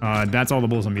 That's all the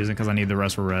bullets I'm using because I need the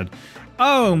rest for red.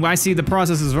 Oh, I see the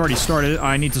process has already started.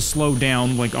 I need to slow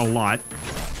down like a lot.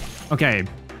 Okay.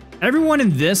 Everyone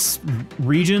in this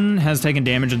region has taken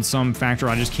damage in some factor.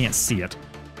 I just can't see it.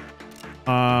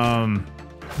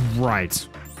 Right.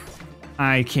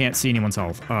 I can't see anyone's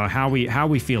health. How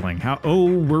we feeling? Oh,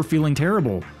 we're feeling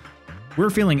terrible.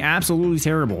 We're feeling absolutely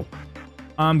terrible.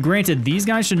 Granted, these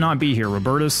guys should not be here.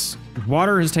 Robertus,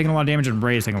 Water has taken a lot of damage and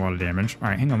Ray is taking a lot of damage. All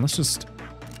right, hang on. Let's just...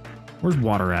 Where's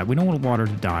Water at? We don't want Water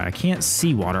to die. I can't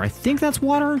see Water. I think that's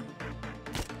Water. I'm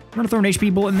gonna throw an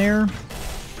HP bullet in there.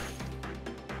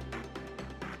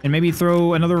 And maybe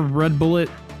throw another red bullet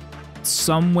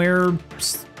somewhere,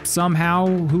 somehow.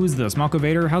 Who is this? Malco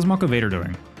Vader? How's Malco Vader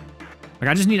doing? Like,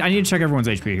 I need to check everyone's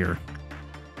HP here.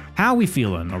 How are we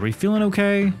feeling? Are we feeling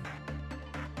okay?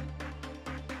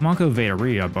 Malco Vader, where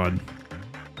you at, bud?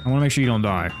 I want to make sure you don't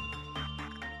die.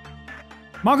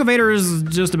 Malco Vader is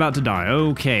just about to die.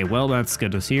 Okay, well, that's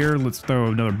good to hear. Let's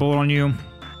throw another bullet on you.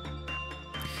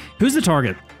 Who's the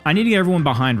target? I need to get everyone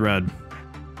behind red.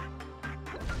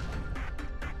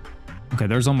 Okay,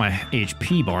 there's all my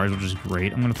HP bars, which is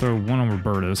great. I'm going to throw one on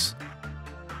Robertus.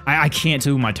 I can't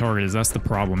tell who my target is. That's the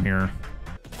problem here.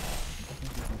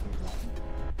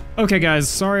 Okay, guys,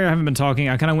 sorry I haven't been talking.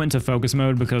 I kind of went into focus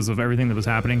mode because of everything that was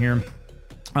happening here.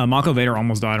 Malco Vader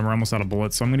almost died, and we're almost out of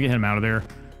bullets, so I'm going to get him out of there.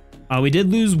 We did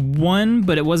lose one,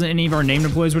 but it wasn't any of our named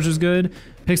employees, which is good.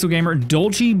 Pixel Gamer,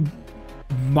 Dolce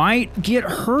might get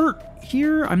hurt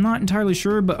here. I'm not entirely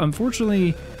sure, but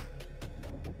unfortunately,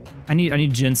 I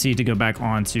need Gen-C to go back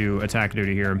on to attack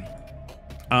duty here.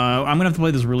 I'm gonna have to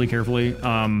play this really carefully.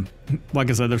 Like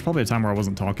I said, there's probably a time where I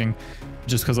wasn't talking,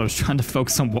 just because I was trying to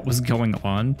focus on what was going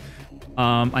on.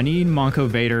 I need Malco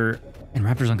Vader, and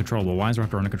Raptor's uncontrollable. Why is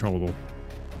Raptor uncontrollable?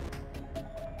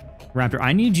 Raptor,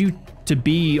 I need you to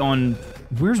be on...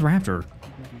 Where's Raptor?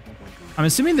 I'm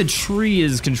assuming the tree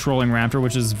is controlling Raptor,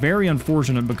 which is very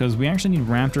unfortunate because we actually need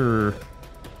Raptor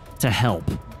to help.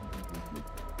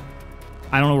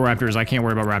 I don't know where Raptor is. I can't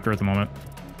worry about Raptor at the moment.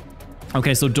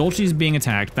 Okay, so Dolce's being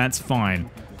attacked. That's fine.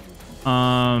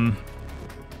 Danzy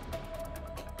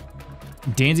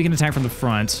can attack from the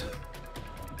front.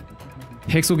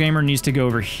 Pixel Gamer needs to go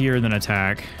over here then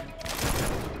attack.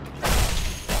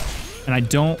 And I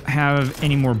don't have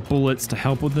any more bullets to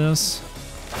help with this.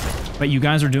 But you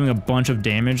guys are doing a bunch of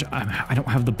damage. I don't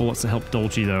have the bullets to help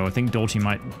Dolce, though. I think Dolce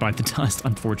might bite the dust,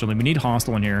 unfortunately. We need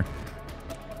Hostile in here.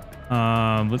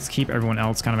 Let's keep everyone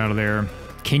else kind of out of there.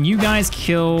 Can you guys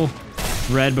kill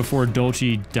Red before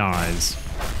Dolce dies?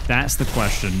 That's the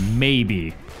question.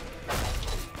 Maybe.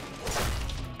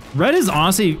 Red is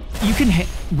honestly...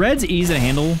 Red's easy to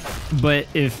handle, but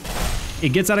if it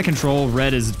gets out of control,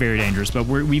 Red is very dangerous. But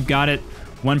we've got it.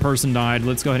 One person died.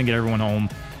 Let's go ahead and get everyone home.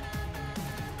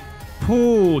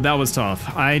 Oh, that was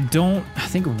tough. I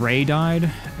think Ray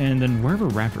died, and then wherever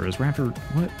Raptor is. Raptor,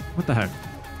 what the heck?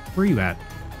 Where are you at?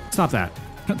 Stop that.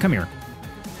 Come here.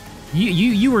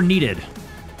 You were needed.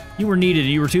 You were needed,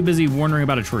 and you were too busy wondering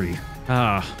about a tree.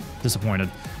 Disappointed.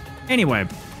 Anyway,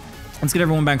 let's get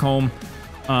everyone back home.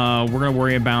 We're gonna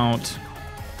worry about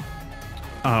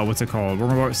what's it called? We're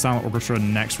gonna go with Silent Orchestra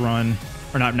next run,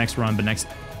 or not next run, but next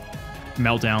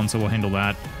meltdown. So we'll handle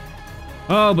that.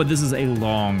 Oh, but this is a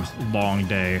long, long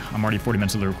day. I'm already 40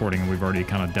 minutes of the recording, and we've already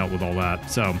kind of dealt with all that.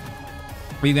 So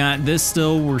we got this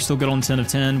still. We're still good on 10 of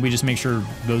 10. We just make sure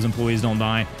those employees don't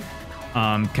die.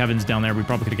 Kevin's down there. We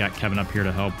probably could have got Kevin up here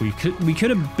to help. We could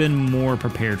have been more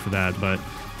prepared for that, but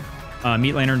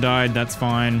Meat Lantern died. That's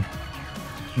fine.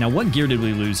 Now, what gear did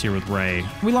we lose here with Ray?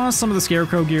 We lost some of the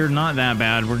Scarecrow gear. Not that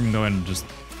bad. We're gonna go ahead and just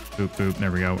boop, boop. There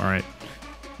we go. All right.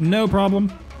 No problem.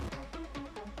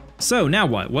 So, now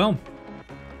what? Well,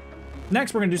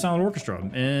 next we're gonna do Silent Orchestra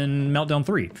in Meltdown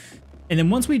 3. And then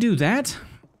once we do that,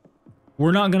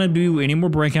 we're not gonna do any more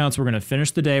breakouts. We're gonna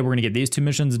finish the day. We're gonna get these 2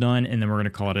 missions done, and then we're gonna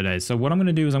call it a day. So what I'm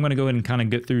gonna do is I'm gonna go ahead and kind of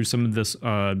get through some of this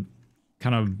kind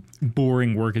of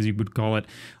boring work, as you would call it.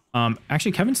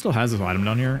 Actually, Kevin still has this item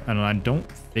down here, and I don't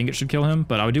think it should kill him,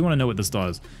 but I do want to know what this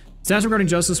does. Stats regarding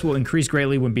justice will increase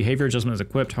greatly when behavior adjustment is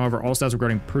equipped. However, all stats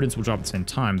regarding prudence will drop at the same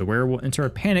time. The wearer will enter a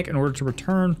panic in order to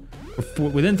return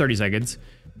within 30 seconds.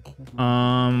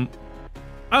 Oh,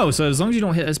 so as long as you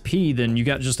don't hit SP, then you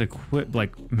got just equipped,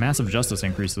 like, massive justice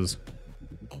increases.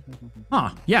 Huh,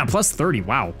 yeah, plus 30,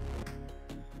 wow.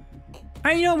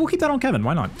 You know, we'll keep that on Kevin.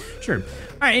 Why not? Sure. All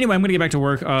right. Anyway, I'm gonna get back to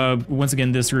work. Once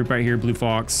again, this group right here, Blue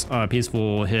Fox,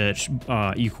 Peaceful, Hitch,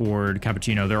 Ecord,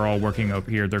 Cappuccino, they're all working up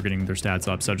here. They're getting their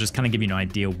stats up. So just kind of give you an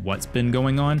idea what's been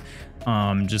going on.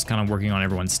 Just kind of working on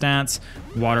everyone's stats.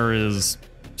 Water is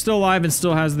still alive and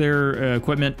still has their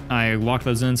equipment. I locked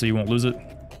those in so you won't lose it.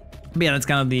 But yeah, that's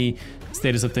kind of the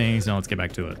status of things. Now let's get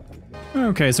back to it.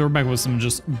 Okay, so we're back with some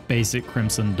just basic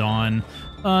Crimson Dawn.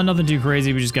 Nothing too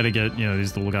crazy. We just got to get, you know,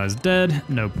 these little guys dead.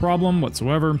 No problem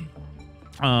whatsoever.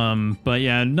 But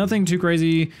yeah, nothing too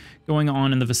crazy going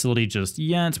on in the facility just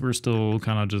yet. We're still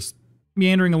kind of just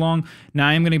meandering along. Now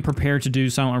I am going to prepare to do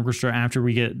Silent Orchestra after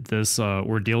we get this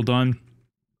ordeal done.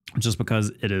 Just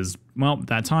because it is, well,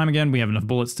 that time again. We have enough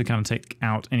bullets to kind of take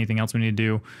out anything else we need to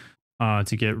do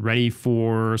to get ready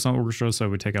for Silent Orchestra. So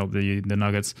we take out the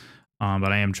nuggets.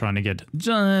 But I am trying to get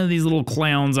these little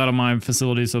clowns out of my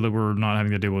facility so that we're not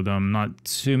having to deal with them. Not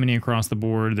too many across the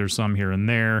board. There's some here and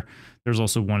there. There's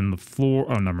also one in the floor.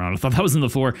 Oh, never mind. I thought that was in the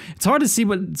floor. It's hard to see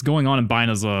what's going on in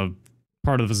Bina's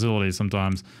part of the facility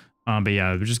sometimes. But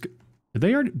yeah, they're just... Did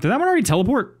that one already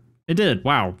teleport? It did.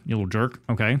 Wow, you little jerk.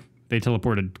 Okay. They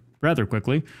teleported rather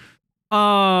quickly.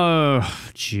 Oh,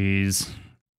 jeez.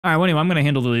 All right, well, anyway, I'm going to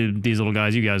handle these little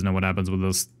guys. You guys know what happens with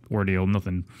this ordeal.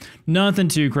 Nothing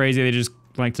too crazy. They just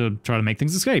like to try to make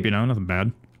things escape, you know, nothing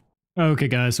bad. Okay,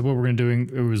 guys, so what we're going to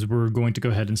do is we're going to go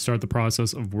ahead and start the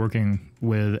process of working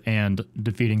with and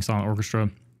defeating Silent Orchestra.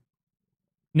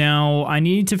 Now, I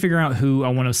need to figure out who I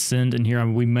want to send in here. I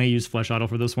mean, we may use Flesh Idol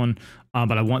for this one,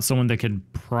 but I want someone that could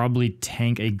probably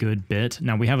tank a good bit.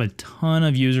 Now, we have a ton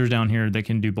of users down here that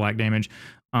can do black damage.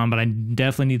 But I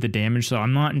definitely need the damage, so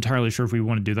I'm not entirely sure if we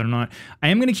want to do that or not. I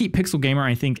am going to keep Pixel Gamer,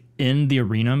 I think, in the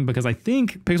arena, because I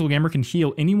think Pixel Gamer can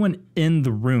heal anyone in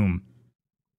the room.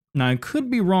 Now, I could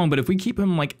be wrong, but if we keep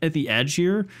him, like, at the edge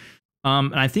here,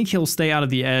 and I think he'll stay out of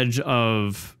the edge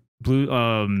of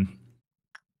Silent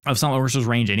Orchestra's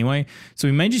range anyway, so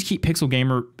we may just keep Pixel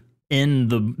Gamer in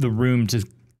the room to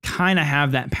kind of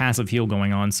have that passive heal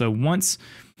going on. So once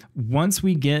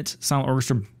we get Silent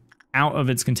Orchestra out of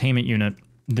its containment unit,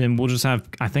 then we'll just have,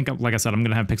 I think, like I said, I'm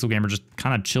going to have Pixel Gamer just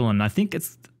kind of chilling. I think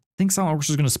Silent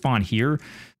Orchestra is going to spawn here.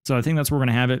 So I think that's where we're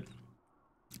going to have it.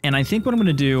 And I think what I'm going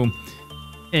to do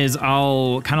is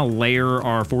I'll kind of layer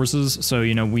our forces. So,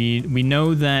 you know, we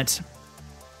know that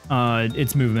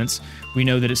its movements. We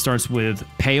know that it starts with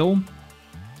pale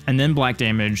and then black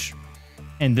damage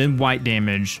and then white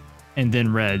damage and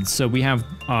then red. So we have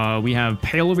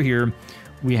pale over here.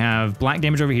 We have black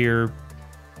damage over here.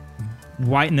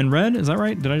 White and then red, is that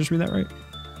right? Did I just read that right?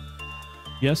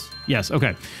 Yes? Yes,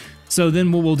 okay. So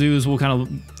then what we'll do is we'll kind of...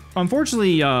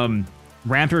 Unfortunately,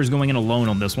 Raptor is going in alone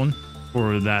on this one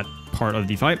for that part of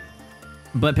the fight.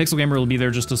 But Pixel Gamer will be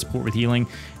there just to support with healing.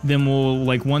 Then we'll,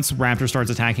 like, once Raptor starts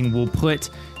attacking, we'll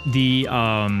put the...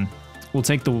 we'll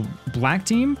take the black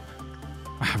team.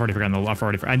 I've already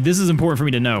forgotten. This is important for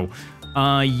me to know.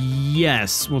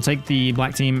 Yes, we'll take the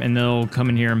black team and they'll come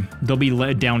in here. They'll be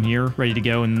led down here, ready to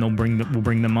go, and we'll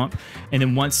bring them up. And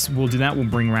then once we'll do that, we'll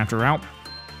bring Raptor out.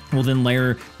 We'll then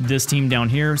layer this team down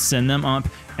here, send them up,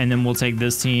 and then we'll take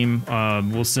this team.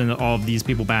 We'll send all of these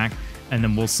people back, and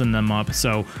then we'll send them up.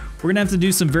 So we're gonna have to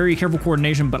do some very careful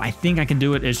coordination, but I think I can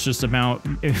do it. It's just about,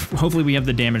 hopefully we have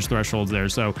the damage thresholds there.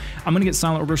 So I'm gonna get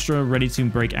Silent Orchestra ready to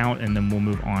break out, and then we'll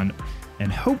move on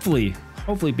and hopefully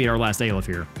beat our last Aleph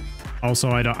here.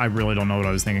 Also, I really don't know what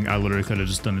I was thinking. I literally could have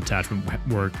just done attachment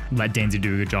work, let Danzy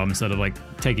do a good job instead of like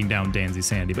taking down Danzy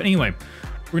Sandy. But anyway,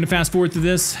 we're gonna fast forward through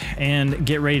this and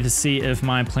get ready to see if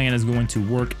my plan is going to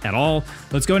work at all.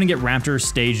 Let's go ahead and get Raptor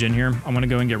staged in here. I'm gonna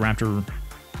go and get Raptor.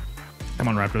 Come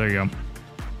on, Raptor, there you go.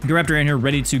 Get Raptor in here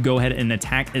ready to go ahead and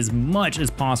attack as much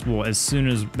as possible as soon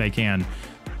as they can.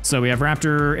 So we have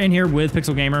Raptor in here with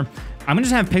Pixel Gamer. I'm gonna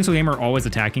just have Pixel Gamer always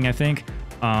attacking, I think.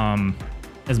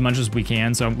 As much as we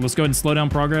can. So let's go ahead and slow down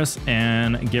progress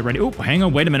and get ready. Oh, hang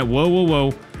on, wait a minute. Whoa, whoa,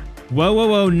 whoa. Whoa, whoa,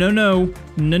 whoa, no, no.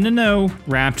 No, no, no.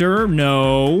 Raptor,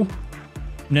 no.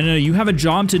 No, no, you have a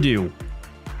job to do.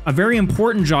 A very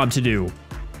important job to do.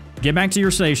 Get back to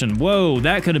your station. Whoa,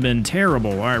 that could have been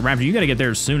terrible. All right, Raptor, you gotta get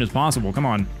there as soon as possible. Come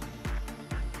on.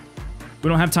 We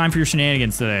don't have time for your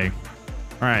shenanigans today.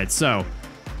 All right, so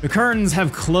the curtains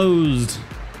have closed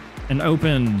and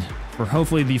opened for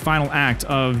hopefully the final act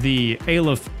of the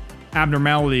Aleph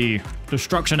Abnormality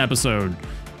Destruction episode.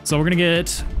 So we're gonna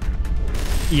get,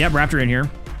 yep, Raptor in here.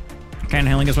 Kind of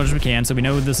handling as much as we can, so we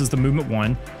know this is the movement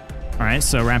 1. All right,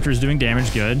 so Raptor's doing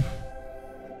damage, good.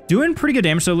 Doing pretty good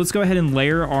damage, so let's go ahead and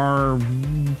layer our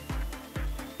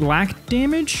black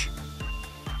damage.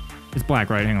 It's black,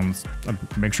 right? Hang on,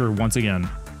 let's make sure once again.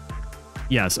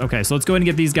 Yes, okay, so let's go ahead and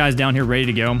get these guys down here ready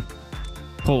to go.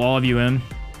 pull all of you in.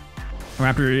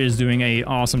 Raptor is doing a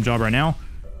awesome job right now.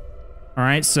 All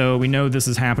right, so we know this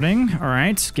is happening. All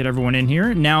right, get everyone in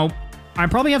here. Now, I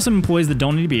probably have some employees that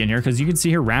don't need to be in here because you can see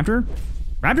here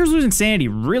Raptor's losing sanity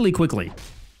really quickly.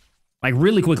 Like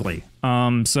really quickly.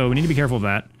 So we need to be careful of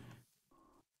that.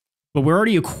 But we're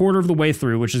already a quarter of the way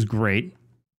through, which is great.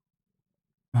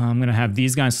 I'm gonna have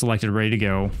these guys selected, ready to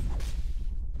go.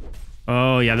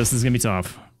 Oh yeah, this is gonna be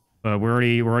tough. But we're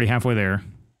already halfway there.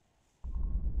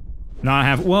 Not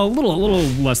half, well, a little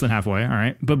less than halfway, all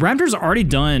right. But Raptor's already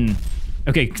done.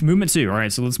 Okay, movement 2, all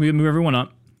right, so let's move everyone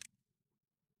up.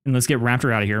 And let's get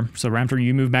Raptor out of here. So Raptor,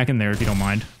 you move back in there if you don't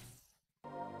mind.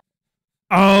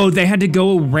 Oh, they had to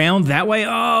go around that way?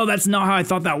 Oh, that's not how I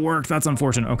thought that worked. That's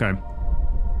unfortunate, okay.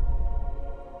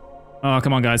 Oh,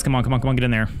 come on guys, come on, get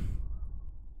in there.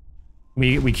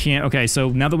 We can't, okay, so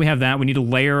now that we have that, we need to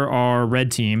layer our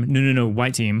red team. No,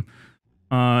 white team.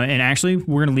 And actually,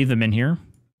 we're gonna leave them in here.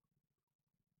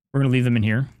 We're gonna leave them in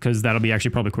here, because that'll be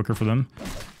actually probably quicker for them.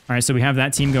 All right, so we have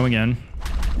that team going in.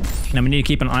 Now we need to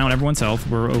keep an eye on everyone's health.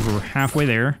 We're over halfway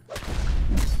there.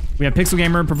 We have Pixel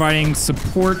Gamer providing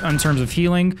support in terms of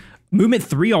healing. Movement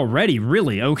 3 already,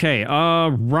 really? Okay,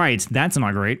 right, that's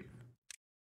not great.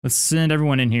 Let's send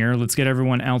everyone in here. Let's get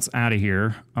everyone else out of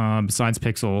here, besides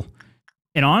Pixel.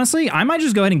 And honestly, I might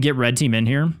just go ahead and get red team in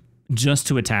here just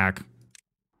to attack.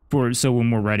 So when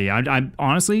we're ready. I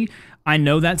honestly, I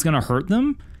know that's gonna hurt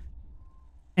them.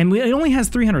 And it only has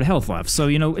 300 health left, so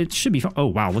you know, it should be fine. Oh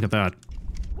wow, look at that.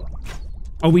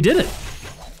 Oh, we did it.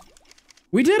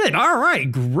 We did it, all right,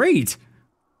 great.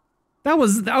 That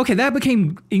was, okay, that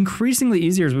became increasingly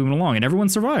easier as we went along and everyone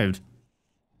survived.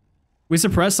 We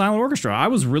suppressed Silent Orchestra. I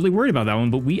was really worried about that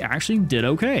one, but we actually did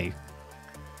okay.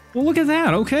 Well, look at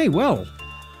that, okay, well.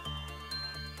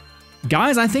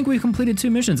 Guys, I think we've completed 2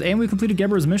 missions and we completed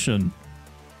Gebra's mission.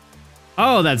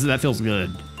 Oh, that feels good.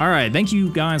 All right, thank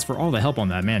you guys for all the help on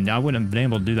that, man. I wouldn't have been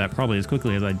able to do that probably as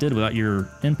quickly as I did without your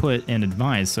input and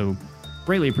advice, so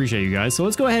greatly appreciate you guys. So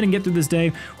let's go ahead and get through this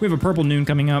day. We have a purple noon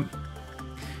coming up.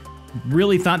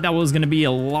 Really thought that was gonna be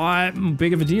a lot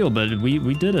big of a deal, but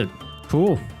we did it.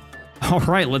 Cool. All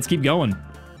right, let's keep going.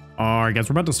 All right, guys,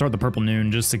 we're about to start the purple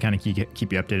noon just to kind of keep you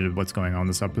updated with what's going on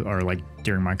this or like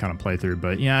during my kind of playthrough.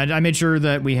 But yeah, I made sure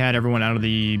that we had everyone out of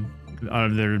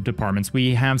their departments.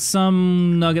 We have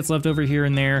some nuggets left over here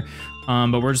and there,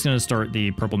 but we're just gonna start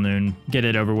the purple noon, get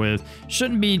it over with.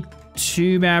 Shouldn't be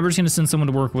too bad. We're just gonna send someone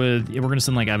to work with. We're gonna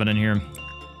send like Evan in here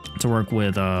to work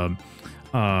with.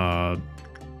 What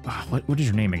is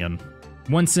your name again?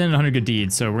 1 sin and 100 good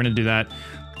deeds. So we're gonna do that.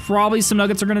 Probably some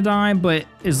nuggets are gonna die, but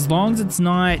as long as it's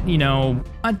not, you know,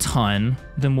 a ton,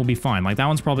 then we'll be fine. Like that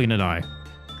one's probably gonna die.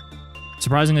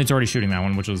 Surprisingly, it's already shooting that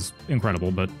one, which is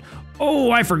incredible, but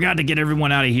oh, I forgot to get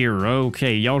everyone out of here.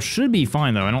 Okay, y'all should be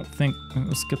fine though. I don't think,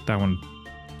 let's get that one.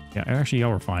 Yeah, actually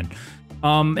y'all were fine.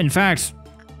 In fact,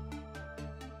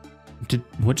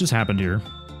 what just happened here?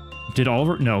 Did all of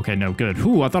our, no, okay, no, good.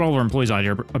 Whew, I thought all of our employees died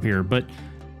here, up here, but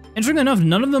interestingly enough,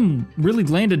 none of them really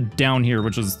landed down here,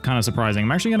 which was kind of surprising.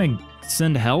 I'm actually gonna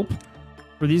send help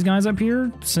for these guys up here.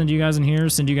 Send you guys in here,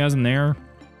 send you guys in there.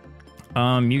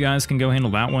 You guys can go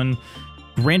handle that one.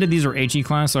 Granted, these are HE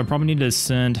class, so I probably need to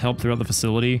send help throughout the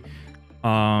facility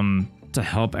to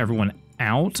help everyone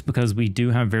out because we do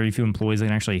have very few employees that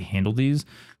can actually handle these.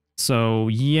 So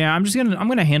yeah, I'm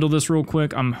gonna handle this real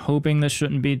quick. I'm hoping this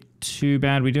shouldn't be too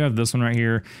bad. We do have this one right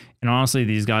here, and honestly,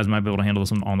 these guys might be able to handle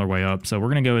this one on their way up. So we're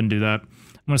gonna go ahead and do that. I'm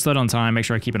gonna set on time, make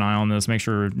sure I keep an eye on this, make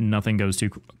sure nothing goes too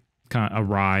kind of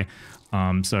awry.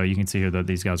 So you can see here that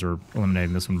these guys are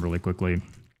eliminating this one really quickly.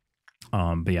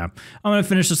 But yeah, I'm gonna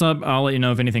finish this up. I'll let you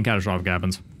know if anything catastrophic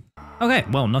happens. Okay,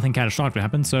 well, nothing catastrophic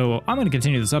happened, so I'm gonna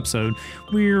continue this episode.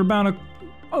 We're about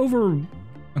over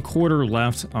a quarter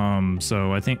left,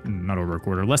 so I think not over a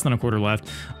quarter, less than a quarter left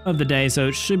of the day, so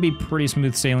it should be pretty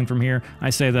smooth sailing from here. I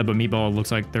say that, but Meatball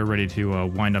looks like they're ready to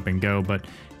wind up and go, but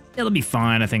it'll be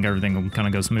fine. I think everything will kind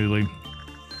of go smoothly,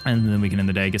 and then we can end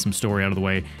the day, get some story out of the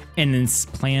way, and then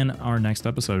plan our next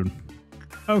episode.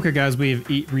 Okay, guys, we've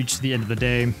reached the end of the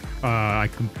day. I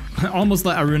almost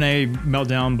let Arune melt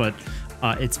down, but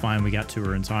it's fine. We got to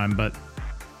her in time, but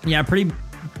yeah, pretty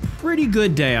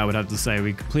good day, I would have to say.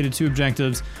 We completed 2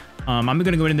 objectives. I'm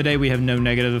gonna go into the day. We have no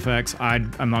negative effects.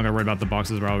 I'm not gonna worry about the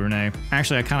boxes around Renee.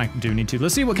 Actually, I kind of do need to.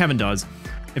 Let's see what Kevin does.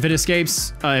 If it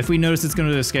escapes, if we notice it's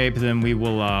gonna escape, then we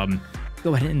will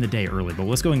go ahead and end the day early. But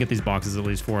let's go and get these boxes at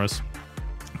least for us,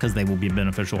 because they will be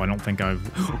beneficial. I don't think I've...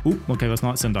 Ooh, okay, let's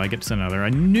not send. I get to send out there. I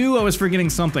knew I was forgetting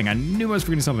something.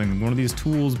 One of these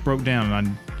tools broke down,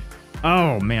 and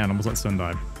oh man, I almost let Sim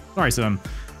die. Sorry, Sim.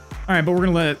 All right, but we're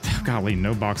gonna let... Golly,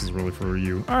 no boxes really for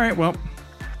you. All right, well,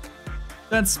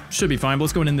 That should be fine, but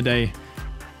let's go in the day.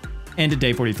 And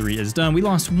day 43 is done. We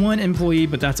lost one employee,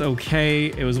 but that's okay.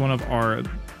 It was one of our,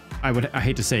 I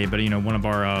hate to say it, but you know, one of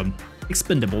our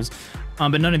expendables.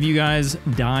 But none of you guys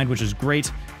died, which is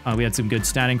great. We had some good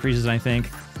stat increases, I think.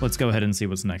 Let's go ahead and see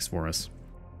what's next for us.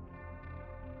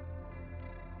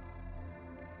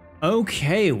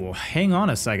 Okay, well, hang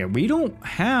on a second. We don't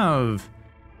have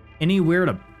anywhere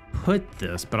to put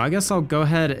this, but I guess I'll go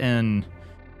ahead and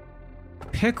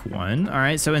pick one. All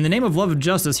right, so in the name of love of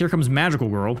justice, here comes Magical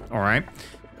Girl. All right.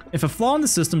 If a flaw in the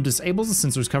system disables the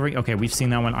sensors covering... Okay, we've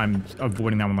seen that one. I'm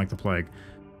avoiding that one like the plague.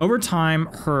 Over time,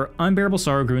 her unbearable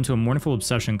sorrow grew into a mournful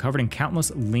obsession covered in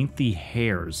countless lengthy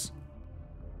hairs.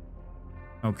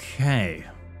 Okay.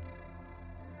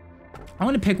 I'm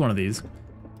going to pick one of these,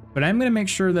 but I'm going to make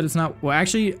sure that it's not... Well,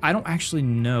 actually, I don't actually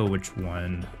know which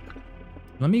one.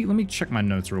 Let me check my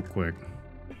notes real quick.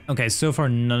 Okay, so far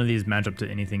none of these match up to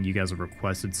anything you guys have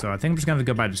requested, so I think I'm just gonna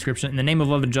go by description. In the name of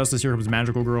love and justice, here comes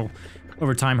Magical Girl.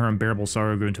 Over time, her unbearable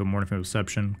sorrow grew into a mournful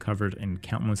obsession, covered in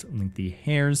countless lengthy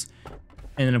hairs.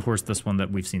 And then, of course, this one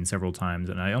that we've seen several times,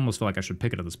 and I almost feel like I should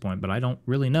pick it at this point, but I don't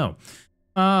really know.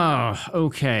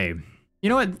 Okay. You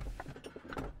know what?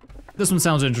 This one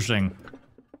sounds interesting,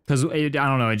 because, I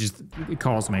don't know, it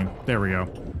calls me. There we go.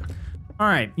 All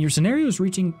right, your scenario is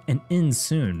reaching an end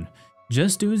soon.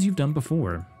 Just do as you've done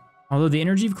before. Although the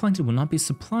energy you've collected will not be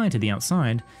supplied to the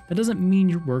outside, that doesn't mean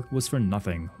your work was for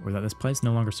nothing, or that this place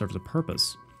no longer serves a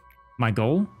purpose. My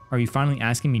goal? Are you finally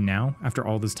asking me now, after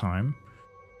all this time?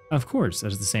 Of course,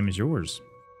 that is the same as yours.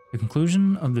 The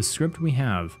conclusion of the script we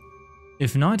have.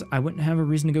 If not, I wouldn't have a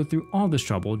reason to go through all this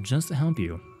trouble just to help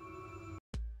you.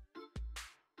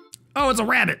 Oh, it's a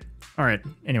rabbit! Alright,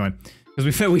 anyway.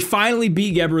 Because we finally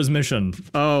beat Gebra's mission.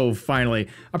 Oh, finally.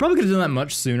 I probably could have done that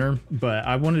much sooner, but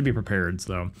I wanted to be prepared,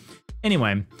 so.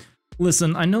 Anyway,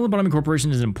 listen, I know Lobotomy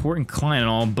Corporation is an important client and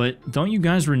all, but don't you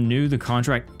guys renew the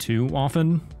contract too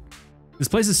often? This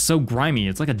place is so grimy,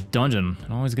 it's like a dungeon.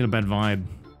 I always get a bad vibe.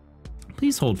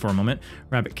 Please hold for a moment,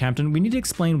 Rabbit Captain. We need to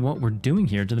explain what we're doing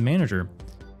here to the manager.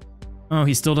 Oh,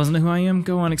 he still doesn't know who I am?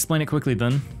 Go on, explain it quickly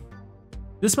then.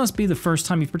 This must be the first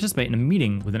time you participate in a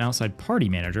meeting with an outside party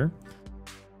manager.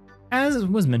 As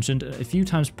was mentioned a few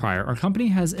times prior, our company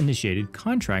has initiated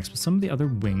contracts with some of the other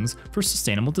wings for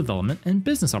sustainable development and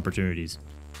business opportunities.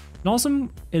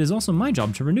 It is also my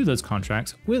job to renew those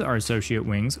contracts with our associate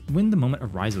wings when the moment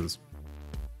arises.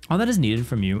 All that is needed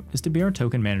from you is to be our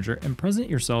token manager and present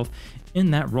yourself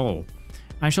in that role.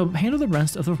 I shall handle the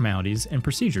rest of the formalities and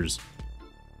procedures.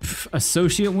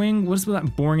 Associate wing? What is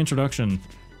that boring introduction?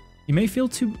 You may feel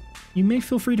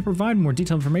free to provide more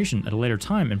detailed information at a later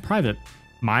time in private.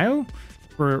 Mayo?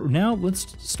 For now,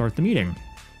 let's start the meeting.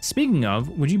 Speaking of,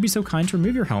 would you be so kind to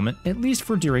remove your helmet, at least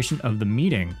for duration of the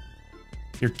meeting?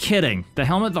 You're kidding. The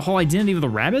helmet, the whole identity of the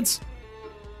rabbits?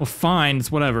 Well, fine,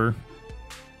 it's whatever.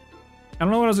 I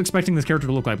don't know what I was expecting this character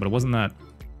to look like, but it wasn't that.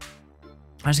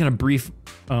 I just gotta brief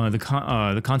the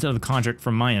content of the contract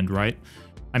from my end, right?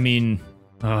 I mean,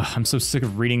 I'm so sick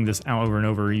of reading this out over and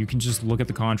over. You can just look at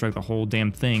the contract, the whole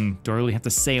damn thing. Do I really have to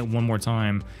say it one more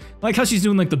time? Like how she's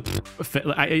doing like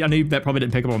the... I know that probably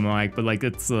didn't pick up on the mic, but like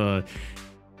it's... I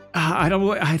don't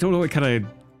know what kind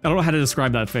of... I don't know how to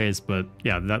describe that face, but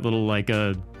yeah, that little like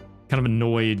kind of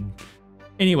annoyed...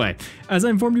 Anyway, as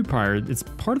I informed you prior, it's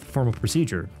part of the formal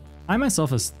procedure. I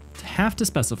myself have to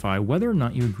specify whether or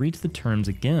not you agree to the terms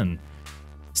again.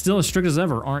 Still as strict as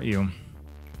ever, aren't you?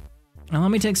 Now allow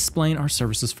me to explain our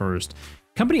services first.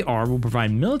 Company R will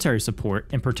provide military support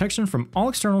and protection from all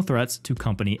external threats to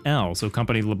Company L. So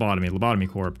Company Lobotomy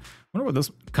Corp. I wonder what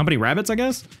this... Company Rabbits, I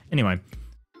guess? Anyway.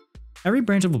 Every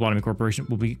branch of Lobotomy Corporation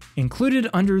will be included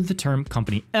under the term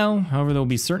Company L. However, there will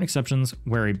be certain exceptions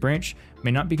where a branch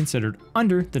may not be considered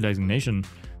under the designation.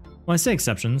 Well, I say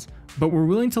exceptions, but we're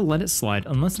willing to let it slide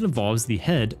unless it involves the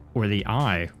head or the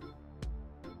eye.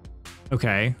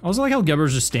 Okay. I also like how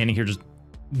Gebber's just standing here just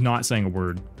not saying a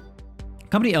word.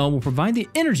 Company L will provide the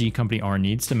energy Company R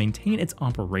needs to maintain its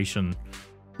operation.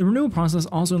 The renewal process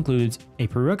also includes a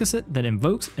prerequisite that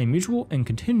invokes a mutual and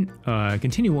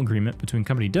continual agreement between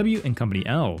Company W and Company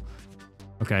L.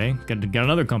 Okay, got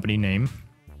another company name.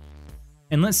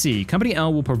 And let's see, Company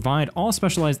L will provide all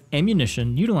specialized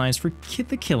ammunition utilized for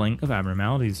the killing of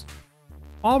abnormalities.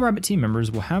 All Rabbit team members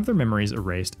will have their memories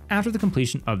erased after the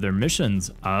completion of their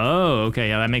missions. Oh, okay,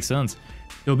 yeah, that makes sense.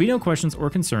 There will be no questions or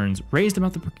concerns raised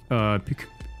about the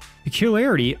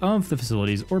peculiarity of the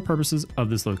facilities or purposes of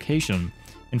this location.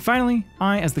 And finally,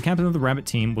 I, as the captain of the Rabbit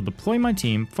team, will deploy my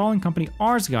team following Company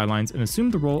R's guidelines and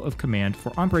assume the role of command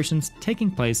for operations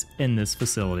taking place in this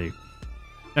facility.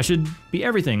 That should be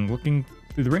everything, looking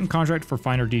through the written contract for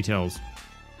finer details.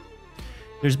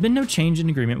 There's been no change in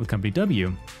agreement with Company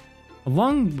W.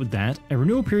 Along with that, a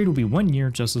renewal period will be 1 year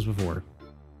just as before.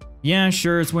 Yeah,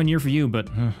 sure, it's 1 year for you, but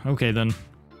okay then.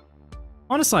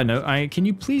 On a side note, can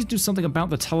you please do something about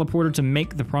the teleporter to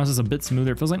make the process a bit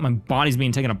smoother? It feels like my body's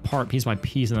being taken apart piece by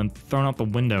piece and then thrown out the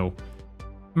window.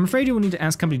 I'm afraid you will need to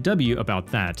ask Company W about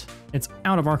that. It's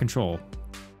out of our control.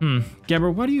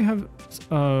 Gabra, why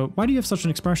do you have such an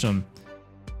expression?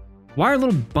 Why are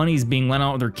little bunnies being let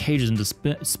out of their cages and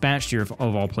dispatched here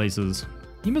of all places?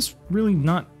 You must really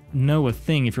not know a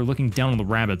thing if you're looking down on the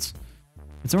rabbits.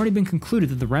 It's already been concluded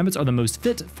that the rabbits are the most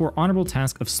fit for honorable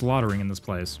task of slaughtering in this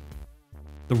place.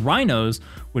 The rhinos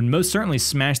would most certainly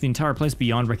smash the entire place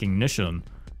beyond recognition.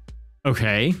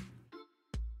 Okay.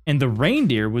 And the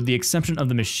reindeer, with the exception of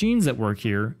the machines that work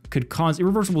here, could cause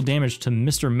irreversible damage to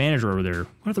Mr. Manager over there.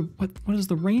 What is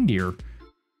the reindeer?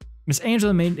 Miss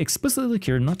Angela made explicitly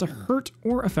clear not to hurt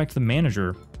or affect the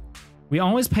manager. We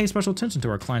always pay special attention to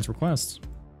our clients' requests.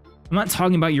 I'm not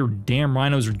talking about your damn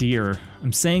rhinos or deer.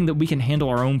 I'm saying that we can handle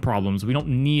our own problems. We don't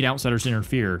need outsiders to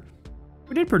interfere.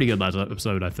 We did pretty good last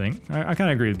episode, I think. I kind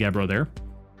of agree with Gabro there.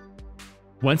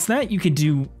 What's that? You could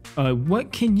do,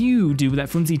 what can you do with that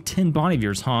flimsy tin body of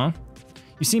yours, huh?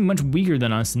 You seem much weaker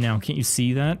than us now, can't you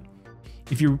see that?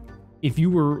 If you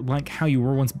were like how you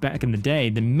were once back in the day,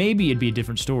 then maybe it'd be a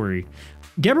different story.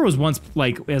 Gabro was once,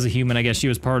 like, as a human, I guess she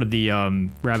was part of the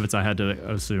rabbits, I had to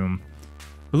assume.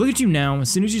 But look at you now. As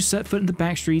soon as you set foot in the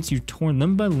back streets, you're torn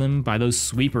limb by limb by those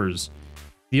sweepers.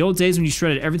 The old days when you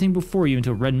shredded everything before you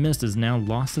until red mist is now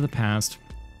lost to the past.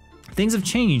 Things have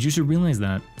changed, you should realize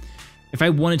that. If I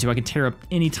wanted to, I could tear up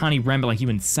any tiny rabbit like you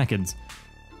in seconds.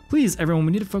 Please, everyone,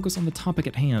 we need to focus on the topic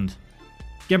at hand.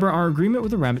 Gebra, our agreement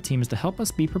with the rabbit team is to help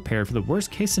us be prepared for the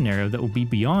worst case scenario that will be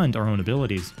beyond our own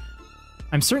abilities.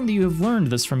 I'm certain that you have learned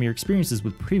this from your experiences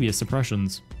with previous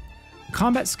suppressions. The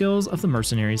combat skills of the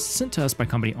mercenaries sent to us by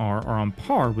Company R are on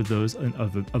par with those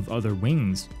of other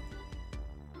wings.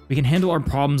 We can handle our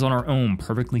problems on our own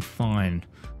perfectly fine.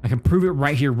 I can prove it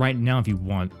right here, right now if you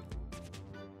want.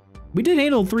 We did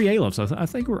handle 3 Alephs. I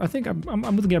think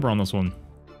I'm with Gebra on this one.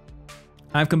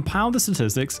 I've compiled the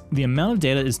statistics. The amount of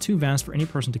data is too vast for any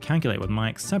person to calculate, with my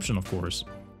exception, of course.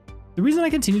 The reason I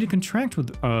continue to contract with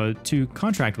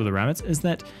the rabbits is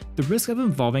that the risk of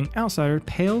involving outsiders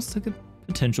pales to the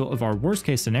potential of our worst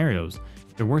case scenarios.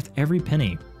 They're worth every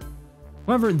penny.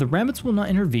 However, the rabbits will not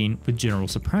intervene with general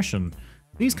suppression.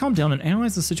 Please calm down and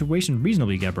analyze the situation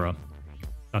reasonably, Gebra. ...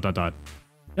 That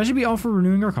should be all for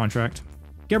renewing our contract.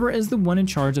 Gebra is the one in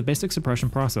charge of basic suppression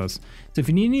process, so if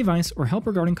you need any advice or help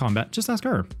regarding combat, just ask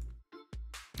her.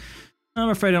 I'm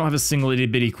afraid I don't have a single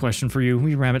itty-bitty question for you.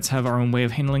 We rabbits have our own way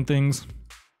of handling things.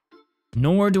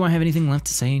 Nor do I have anything left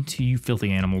to say to you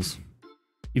filthy animals.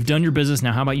 You've done your business,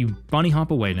 now how about you bunny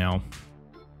hop away now?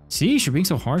 See, you're being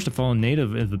so harsh to fallen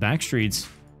native of the back streets.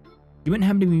 You wouldn't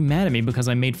happen to be mad at me because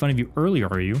I made fun of you earlier,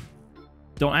 are you?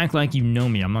 Don't act like you know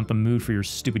me. I'm not in the mood for your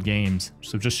stupid games,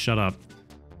 so just shut up.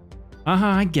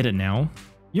 Aha, I get it now.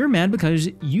 You're mad because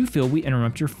you feel we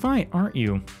interrupt your fight, aren't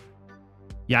you?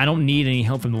 Yeah, I don't need any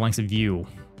help from the likes of you.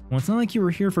 Well, it's not like you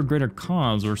were here for greater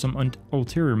cause or some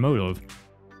ulterior motive.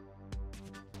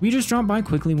 We just drop by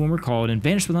quickly when we're called and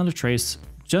vanish without a trace,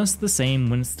 just the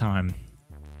same when it's time.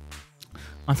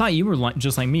 I thought you were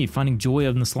just like me, finding joy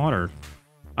in the slaughter.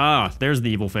 Ah, there's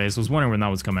the evil face. I was wondering when that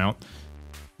was come out.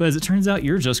 But as it turns out,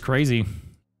 you're just crazy.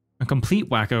 A complete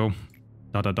wacko. ...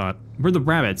 We're the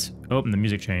rabbits. Oh, and the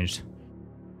music changed.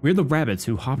 We're the rabbits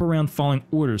who hop around following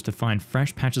orders to find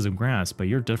fresh patches of grass, but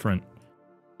you're different.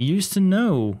 You used to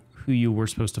know who you were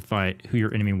supposed to fight, who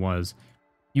your enemy was.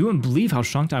 You wouldn't believe how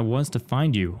shocked I was to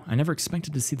find you. I never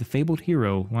expected to see the fabled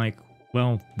hero like,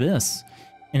 well, this.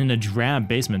 And in a drab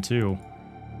basement, too.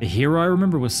 The hero I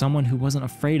remember was someone who wasn't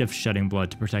afraid of shedding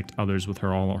blood to protect others with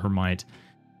all her might.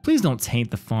 Please don't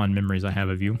taint the fond memories I have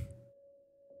of you.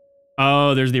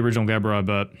 Oh, there's the original Gebra,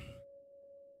 but...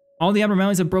 All the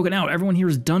abnormalities have broken out. Everyone here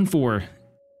is done for.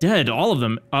 Dead, all of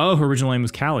them. Oh, her original name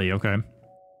was Callie, okay.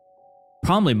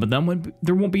 Probably, but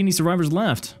there won't be any survivors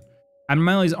left.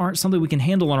 Abnormalities aren't something we can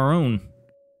handle on our own.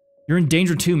 You're in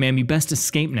danger too, ma'am. You best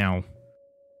escape now.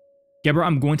 Gebra,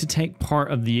 I'm going to take part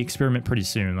of the experiment pretty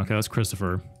soon. Okay, that's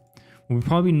Christopher. We'll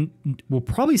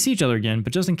probably see each other again,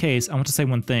 but just in case, I want to say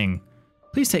one thing.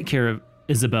 Please take care of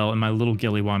Isabel and my little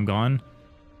Gilly while I'm gone.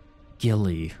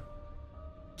 Gilly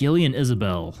and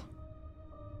Isabel.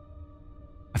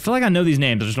 I feel like I know these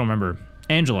names, I just don't remember.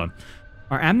 Angela.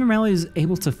 Are abnormalities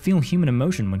able to feel human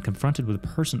emotion when confronted with a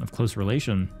person of close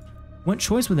relation? What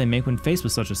choice would they make when faced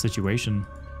with such a situation?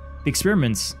 The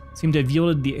experiments seem to have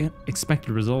yielded the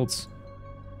expected results.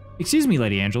 Excuse me,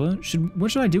 Lady Angela,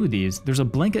 what should I do with these? There's a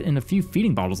blanket and a few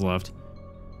feeding bottles left.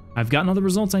 I've gotten all the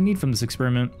results I need from this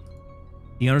experiment.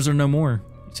 The owners are no more,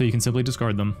 so you can simply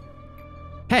discard them.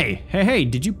 Hey,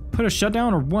 did you put a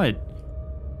shutdown or what?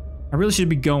 I really should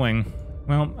be going.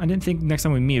 Well, I didn't think next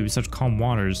time we meet it would be such calm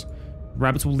waters.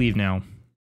 Rabbits will leave now. ...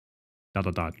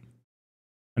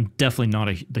 I'm definitely not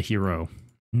the hero.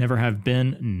 Never have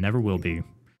been, never will be.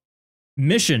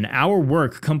 Mission, our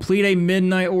work, complete a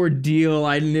midnight ordeal.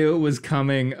 I knew it was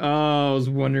coming. Oh, I was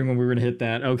wondering when we were gonna hit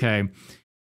that. Okay.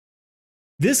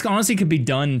 This honestly could be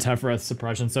done in Tefrith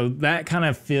suppression, so that kind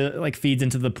of feeds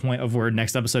into the point of where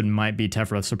next episode might be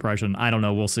Tefrith suppression. I don't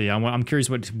know, we'll see. I'm curious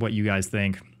what you guys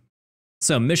think.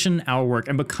 So mission, our work,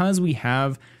 and because we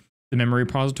have the memory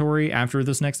repository after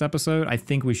this next episode, I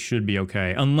think we should be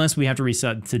okay, unless we have to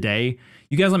reset today.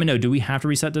 You guys let me know, do we have to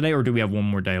reset today or do we have one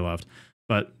more day left?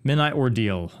 But midnight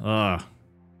ordeal, All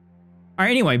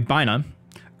right, anyway, Bina.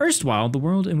 Erstwhile, the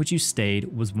world in which you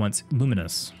stayed was once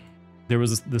luminous. There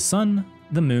was the sun,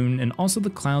 the moon, and also the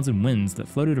clouds and winds that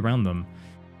floated around them.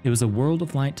 It was a world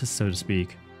of light, so to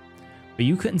speak. But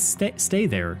you couldn't stay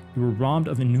there. You were robbed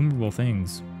of innumerable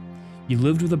things. You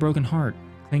lived with a broken heart,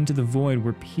 clinging to the void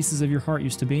where pieces of your heart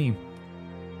used to be.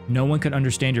 No one could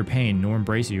understand your pain nor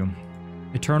embrace you.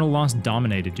 Eternal loss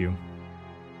dominated you.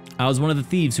 I was one of the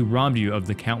thieves who robbed you of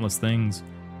the countless things.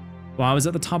 While I was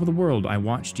at the top of the world, I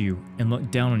watched you and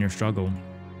looked down on your struggle.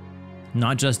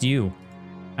 Not just you.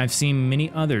 I've seen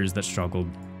many others that struggled.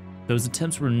 Those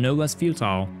attempts were no less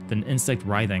futile than insect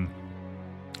writhing.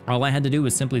 All I had to do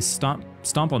was simply stomp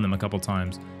on them a couple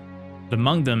times. But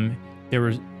among them, there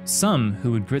were some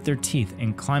who would grit their teeth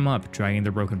and climb up, dragging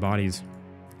their broken bodies.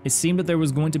 It seemed that there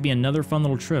was going to be another fun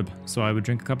little trip, so I would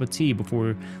drink a cup of tea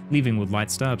before leaving with light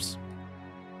steps.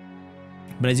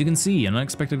 But as you can see, an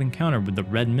unexpected encounter with the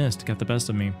red mist got the best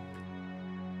of me.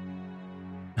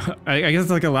 I guess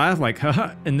it's like a laugh, like,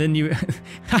 haha, and then you...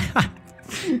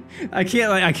 I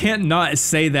can't not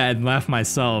say that and laugh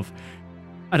myself.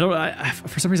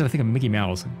 For some reason I think of Mickey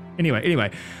Mouse.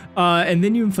 Anyway, and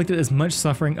then you inflicted as much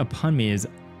suffering upon me as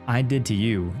I did to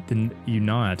you, didn't you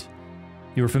not?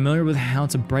 You were familiar with how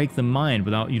to break the mind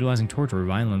without utilizing torture or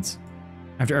violence.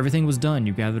 After everything was done,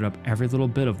 you gathered up every little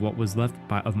bit of what was left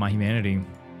of my humanity,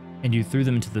 and you threw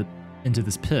them into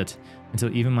this pit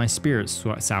until even my spirit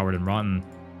soured and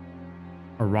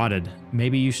rotted.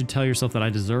 Maybe you should tell yourself that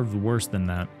I deserve worse than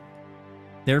that.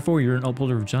 Therefore, you're an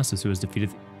upholder of justice who has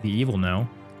defeated the evil, no?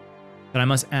 But I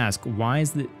must ask, why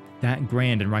is that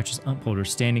grand and righteous upholder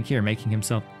standing here making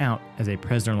himself out as a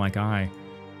prisoner like I?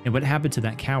 And what happened to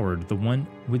that coward, the one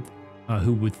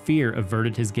who with fear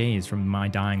averted his gaze from my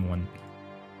dying one?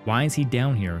 Why is he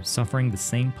down here, suffering the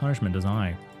same punishment as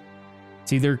I?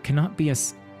 See, there cannot be a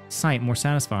sight more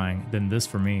satisfying than this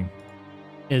for me.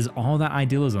 It is all that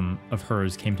idealism of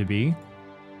hers came to be.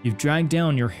 You've dragged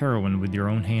down your heroine with your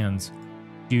own hands.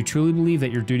 Do you truly believe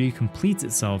that your duty completes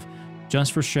itself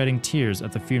just for shedding tears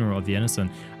at the funeral of the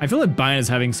innocent? I feel like Bain is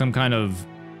having some kind of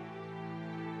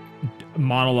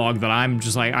monologue that I'm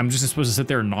just supposed to sit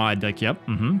there and nod, like, yep,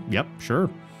 yep,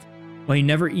 sure. Well, you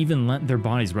never even let their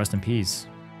bodies rest in peace.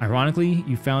 Ironically,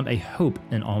 you found a hope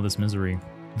in all this misery.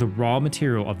 The raw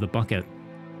material of the bucket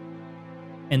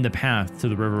and the path to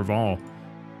the river of all.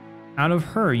 Out of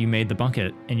her, you made the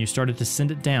bucket, and you started to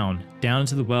send it down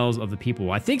into the wells of the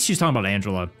people. I think she's talking about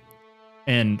Angela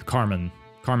and Carmen,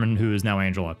 who is now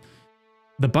Angela.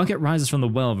 The bucket rises from the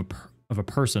well of a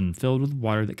person filled with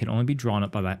water that can only be drawn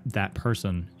up by that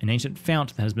person, an ancient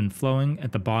fount that has been flowing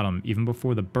at the bottom even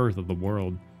before the birth of the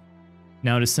world.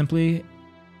 Now it is simply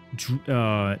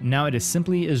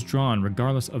is drawn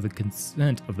regardless of the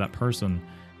consent of that person.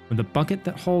 When the bucket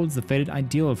that holds the faded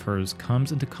ideal of hers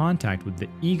comes into contact with the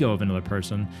ego of another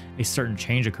person, a certain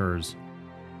change occurs.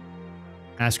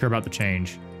 Ask her about the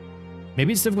change.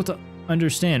 Maybe it's difficult to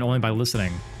understand only by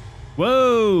listening.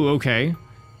 Whoa, okay.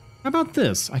 How about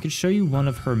this? I could show you one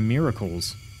of her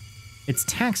miracles. It's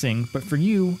taxing, but for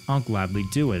you, I'll gladly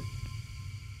do it.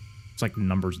 It's like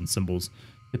numbers and symbols.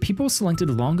 The people selected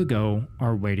long ago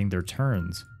are waiting their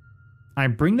turns. I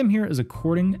bring them here as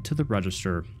according to the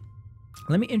register.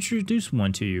 Let me introduce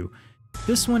one to you.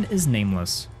 This one is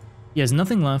nameless. He has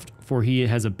nothing left, for he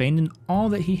has abandoned all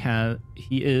that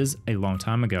he is a long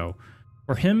time ago.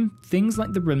 For him, things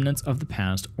like the remnants of the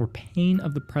past or pain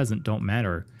of the present don't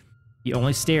matter. He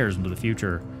only stares into the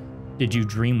future. Did you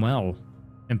dream well?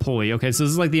 Employee. Okay, so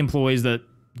this is like the employees that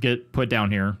get put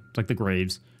down here. It's like the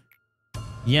graves.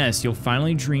 Yes, you'll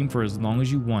finally dream for as long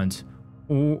as you want,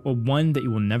 or one that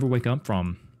you will never wake up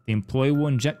from. The employee will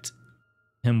inject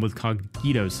him with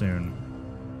cogito soon.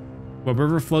 What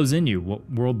river flows in you? What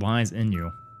world lies in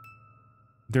you?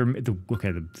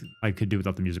 I could do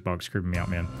without the music box creeping me out,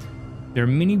 man. There are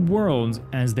many worlds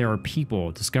as there are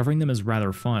people. Discovering them is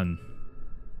rather fun.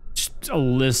 Just a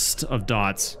list of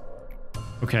dots.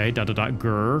 Okay, dot, dot, dot,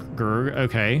 grr,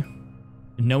 okay.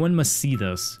 No one must see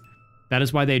this. That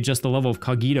is why they adjust the level of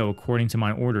cogito according to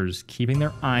my orders, keeping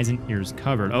their eyes and ears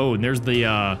covered. Oh, and there's the,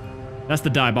 that's the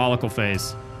diabolical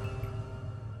face.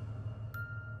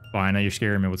 Fine, now you're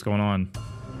scaring me. What's going on?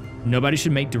 Nobody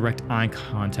should make direct eye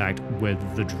contact with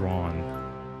the drawn.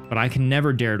 But I can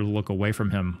never dare to look away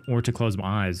from him or to close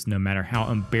my eyes, no matter how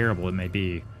unbearable it may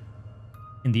be.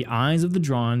 In the eyes of the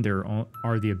drawn, there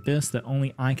are the abyss that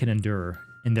only I can endure,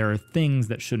 and there are things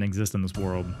that shouldn't exist in this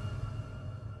world.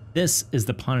 This is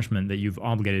the punishment that you've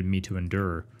obligated me to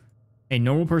endure. A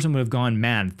normal person would have gone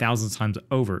mad thousands of times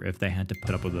over if they had to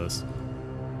put up with this.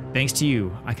 Thanks to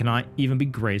you, I cannot even be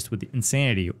graced with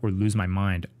insanity or lose my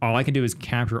mind. All I can do is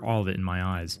capture all of it in my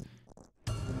eyes.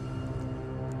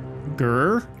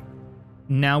 Grr.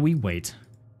 Now we wait.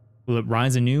 Will it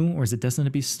rise anew, or is it destined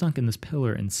to be stuck in this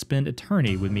pillar and spend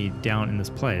eternity with me down in this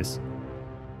place?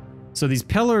 So these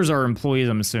pillars are employees,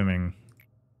 I'm assuming.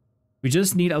 We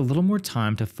just need a little more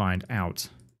time to find out.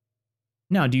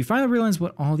 Now, do you finally realize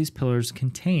what all these pillars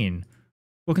contain?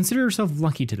 Well, consider yourself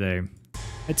lucky today.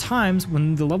 At times,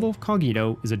 when the level of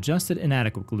cogito is adjusted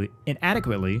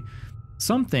inadequately,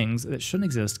 some things that shouldn't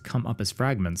exist come up as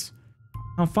fragments.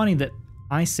 How funny that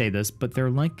I say this, but they're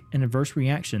like an adverse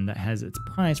reaction that has its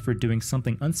price for doing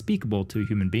something unspeakable to a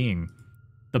human being.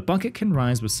 The bucket can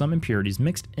rise with some impurities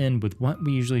mixed in with what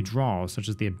we usually draw, such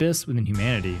as the abyss within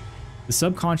humanity, the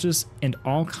subconscious, and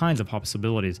all kinds of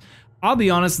possibilities. I'll be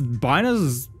honest,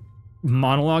 Bina's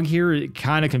monologue here, it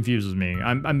kind of confuses me.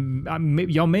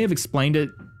 Y'all may have explained it,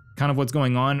 kind of what's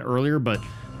going on earlier, but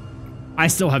I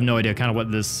still have no idea kind of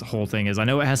what this whole thing is. I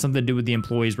know it has something to do with the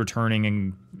employees returning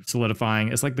and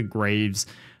solidifying. It's like the graves.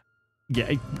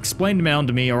 Yeah, explain it down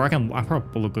to me, or I'll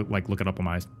probably look it up on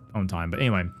my own time. But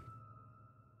anyway,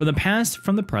 from the past,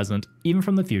 from the present, even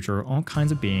from the future, all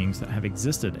kinds of beings that have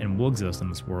existed and will exist in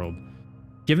this world.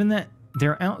 Given that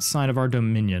they're outside of our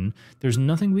dominion, there's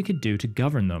nothing we could do to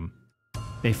govern them.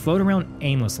 They float around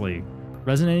aimlessly,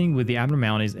 resonating with the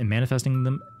abnormalities and manifesting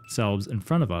themselves in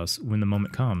front of us when the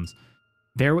moment comes.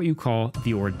 They're what you call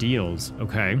the ordeals,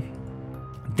 okay?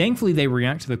 Thankfully, they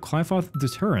react to the Qlifoth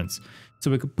deterrence,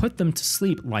 so we could put them to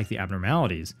sleep like the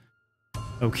abnormalities.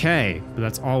 Okay, but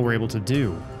that's all we're able to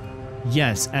do.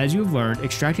 Yes, as you've learned,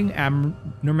 extracting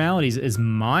abnormalities is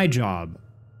my job.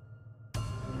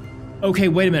 Okay,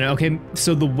 wait a minute. Okay,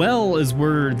 so the well is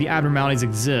where the abnormalities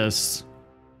exist.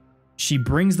 She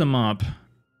brings them up,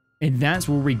 and that's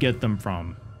where we get them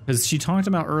from. Because she talked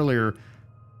about earlier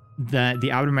that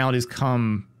the abnormalities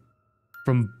come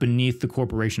from beneath the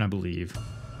corporation, I believe.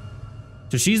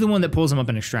 So she's the one that pulls them up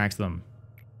and extracts them.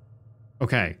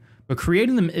 Okay, but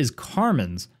creating them is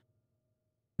Carmen's,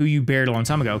 who you buried a long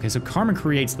time ago. Okay, so Carmen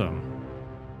creates them.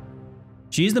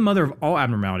 She's the mother of all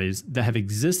abnormalities that have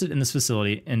existed in this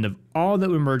facility and of all that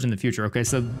will emerge in the future. Okay,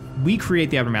 so we create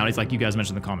the abnormalities like you guys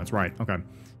mentioned in the comments, right? Okay.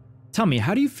 Tell me,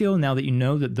 how do you feel now that you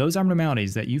know that those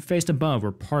abnormalities that you faced above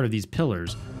were part of these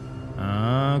pillars?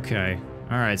 Okay.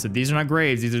 All right, so these are not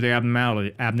graves, these are the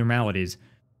abnormalities.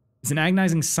 It's an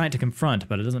agonizing sight to confront,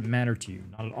 but it doesn't matter to you,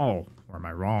 not at all, or am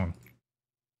I wrong?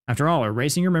 After all,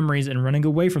 erasing your memories and running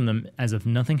away from them as if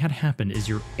nothing had happened is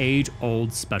your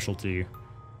age-old specialty.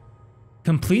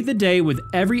 Complete the day with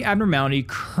every abnormality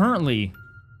currently...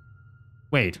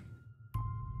 Wait.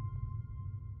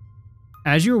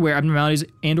 As you're aware, abnormalities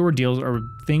and ordeals are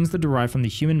things that derive from the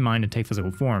human mind and take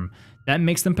physical form. That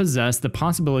makes them possess the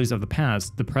possibilities of the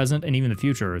past, the present, and even the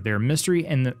future. They are mystery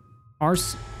and are,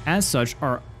 as such,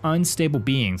 are unstable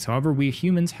beings. However, we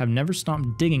humans have never stopped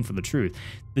digging for the truth.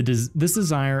 This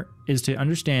desire is to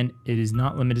understand. It is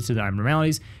not limited to the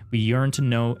abnormalities. We yearn to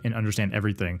know and understand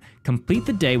everything. Complete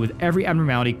the day with every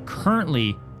abnormality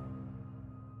currently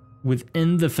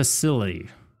within the facility.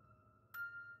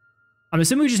 I'm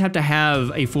assuming we just have to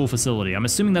have a full facility. I'm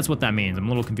assuming that's what that means. I'm a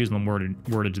little confused on the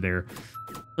wordage there.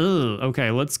 Ugh,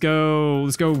 okay, let's go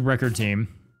record team.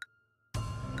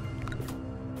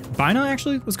 Bina,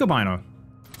 actually? Let's go Bina.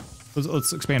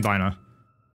 Let's expand Bina.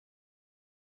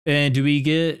 And do we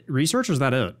get research, or is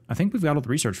that it? I think we've got all the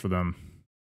research for them.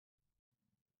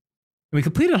 And we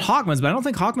completed Hawkman's, but I don't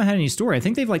think Hawkman had any story. I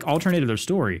think they've like alternated their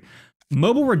story.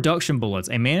 Mobile reduction bullets,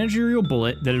 a managerial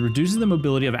bullet that reduces the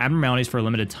mobility of abnormalities for a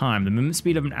limited time. The movement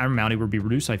speed of an abnormality will be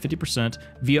reduced by 50%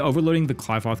 via overloading the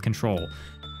Qlifoth control.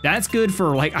 That's good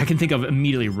for, like, I can think of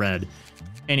immediately red.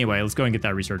 Anyway, let's go and get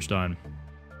that research done.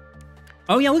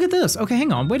 Oh yeah, look at this. Okay,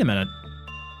 hang on, wait a minute.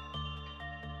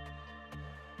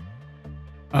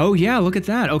 Oh yeah, look at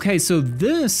that. Okay, so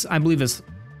this, I believe, is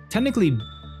technically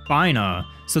Bina.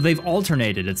 So they've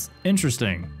alternated. It's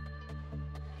interesting.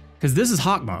 Because this is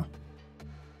Hakma.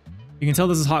 You can tell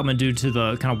this is Hakma due to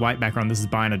the kind of white background. This is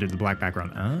Bina due to the black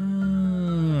background.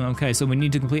 Oh, okay. So we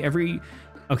need to complete every...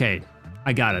 Okay,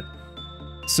 I got it.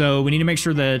 So we need to make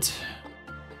sure that...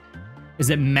 Is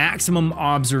it maximum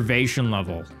observation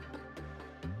level?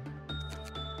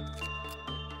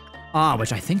 Ah,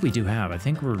 which I think we do have. I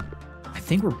think we're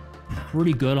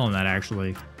pretty good on that,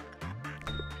 actually.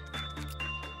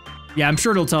 Yeah, I'm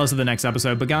sure it'll tell us in the next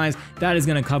episode. But guys, that is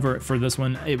going to cover it for this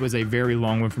one. It was a very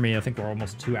long one for me. I think we're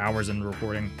almost 2 hours into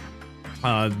recording.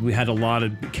 We had a lot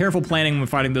of careful planning when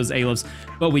fighting those Alephs,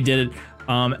 but we did it.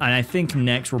 And I think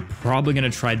next we're probably going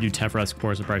to try to do Tefras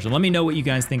Core Suppression. Let me know what you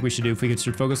guys think we should do. If we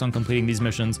could focus on completing these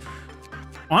missions.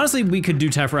 Honestly, we could do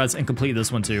Tefras and complete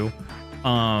this one too.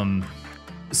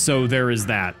 So there is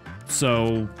that.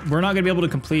 So we're not gonna be able to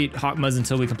complete Hakmas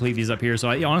until we complete these up here. So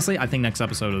honestly, I think next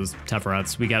episode is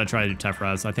Tefras. We gotta try to do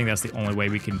Tefras. I think that's the only way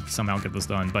we can somehow get this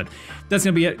done. But that's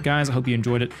gonna be it, guys. I hope you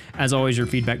enjoyed it. As always, your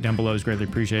feedback down below is greatly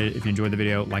appreciated. If you enjoyed the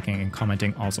video, liking and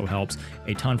commenting also helps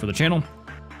a ton for the channel.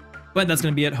 But that's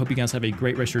gonna be it. Hope you guys have a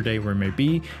great rest of your day where it may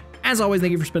be. As always,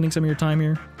 thank you for spending some of your time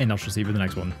here, and I shall see you for the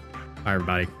next one. Bye,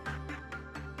 everybody.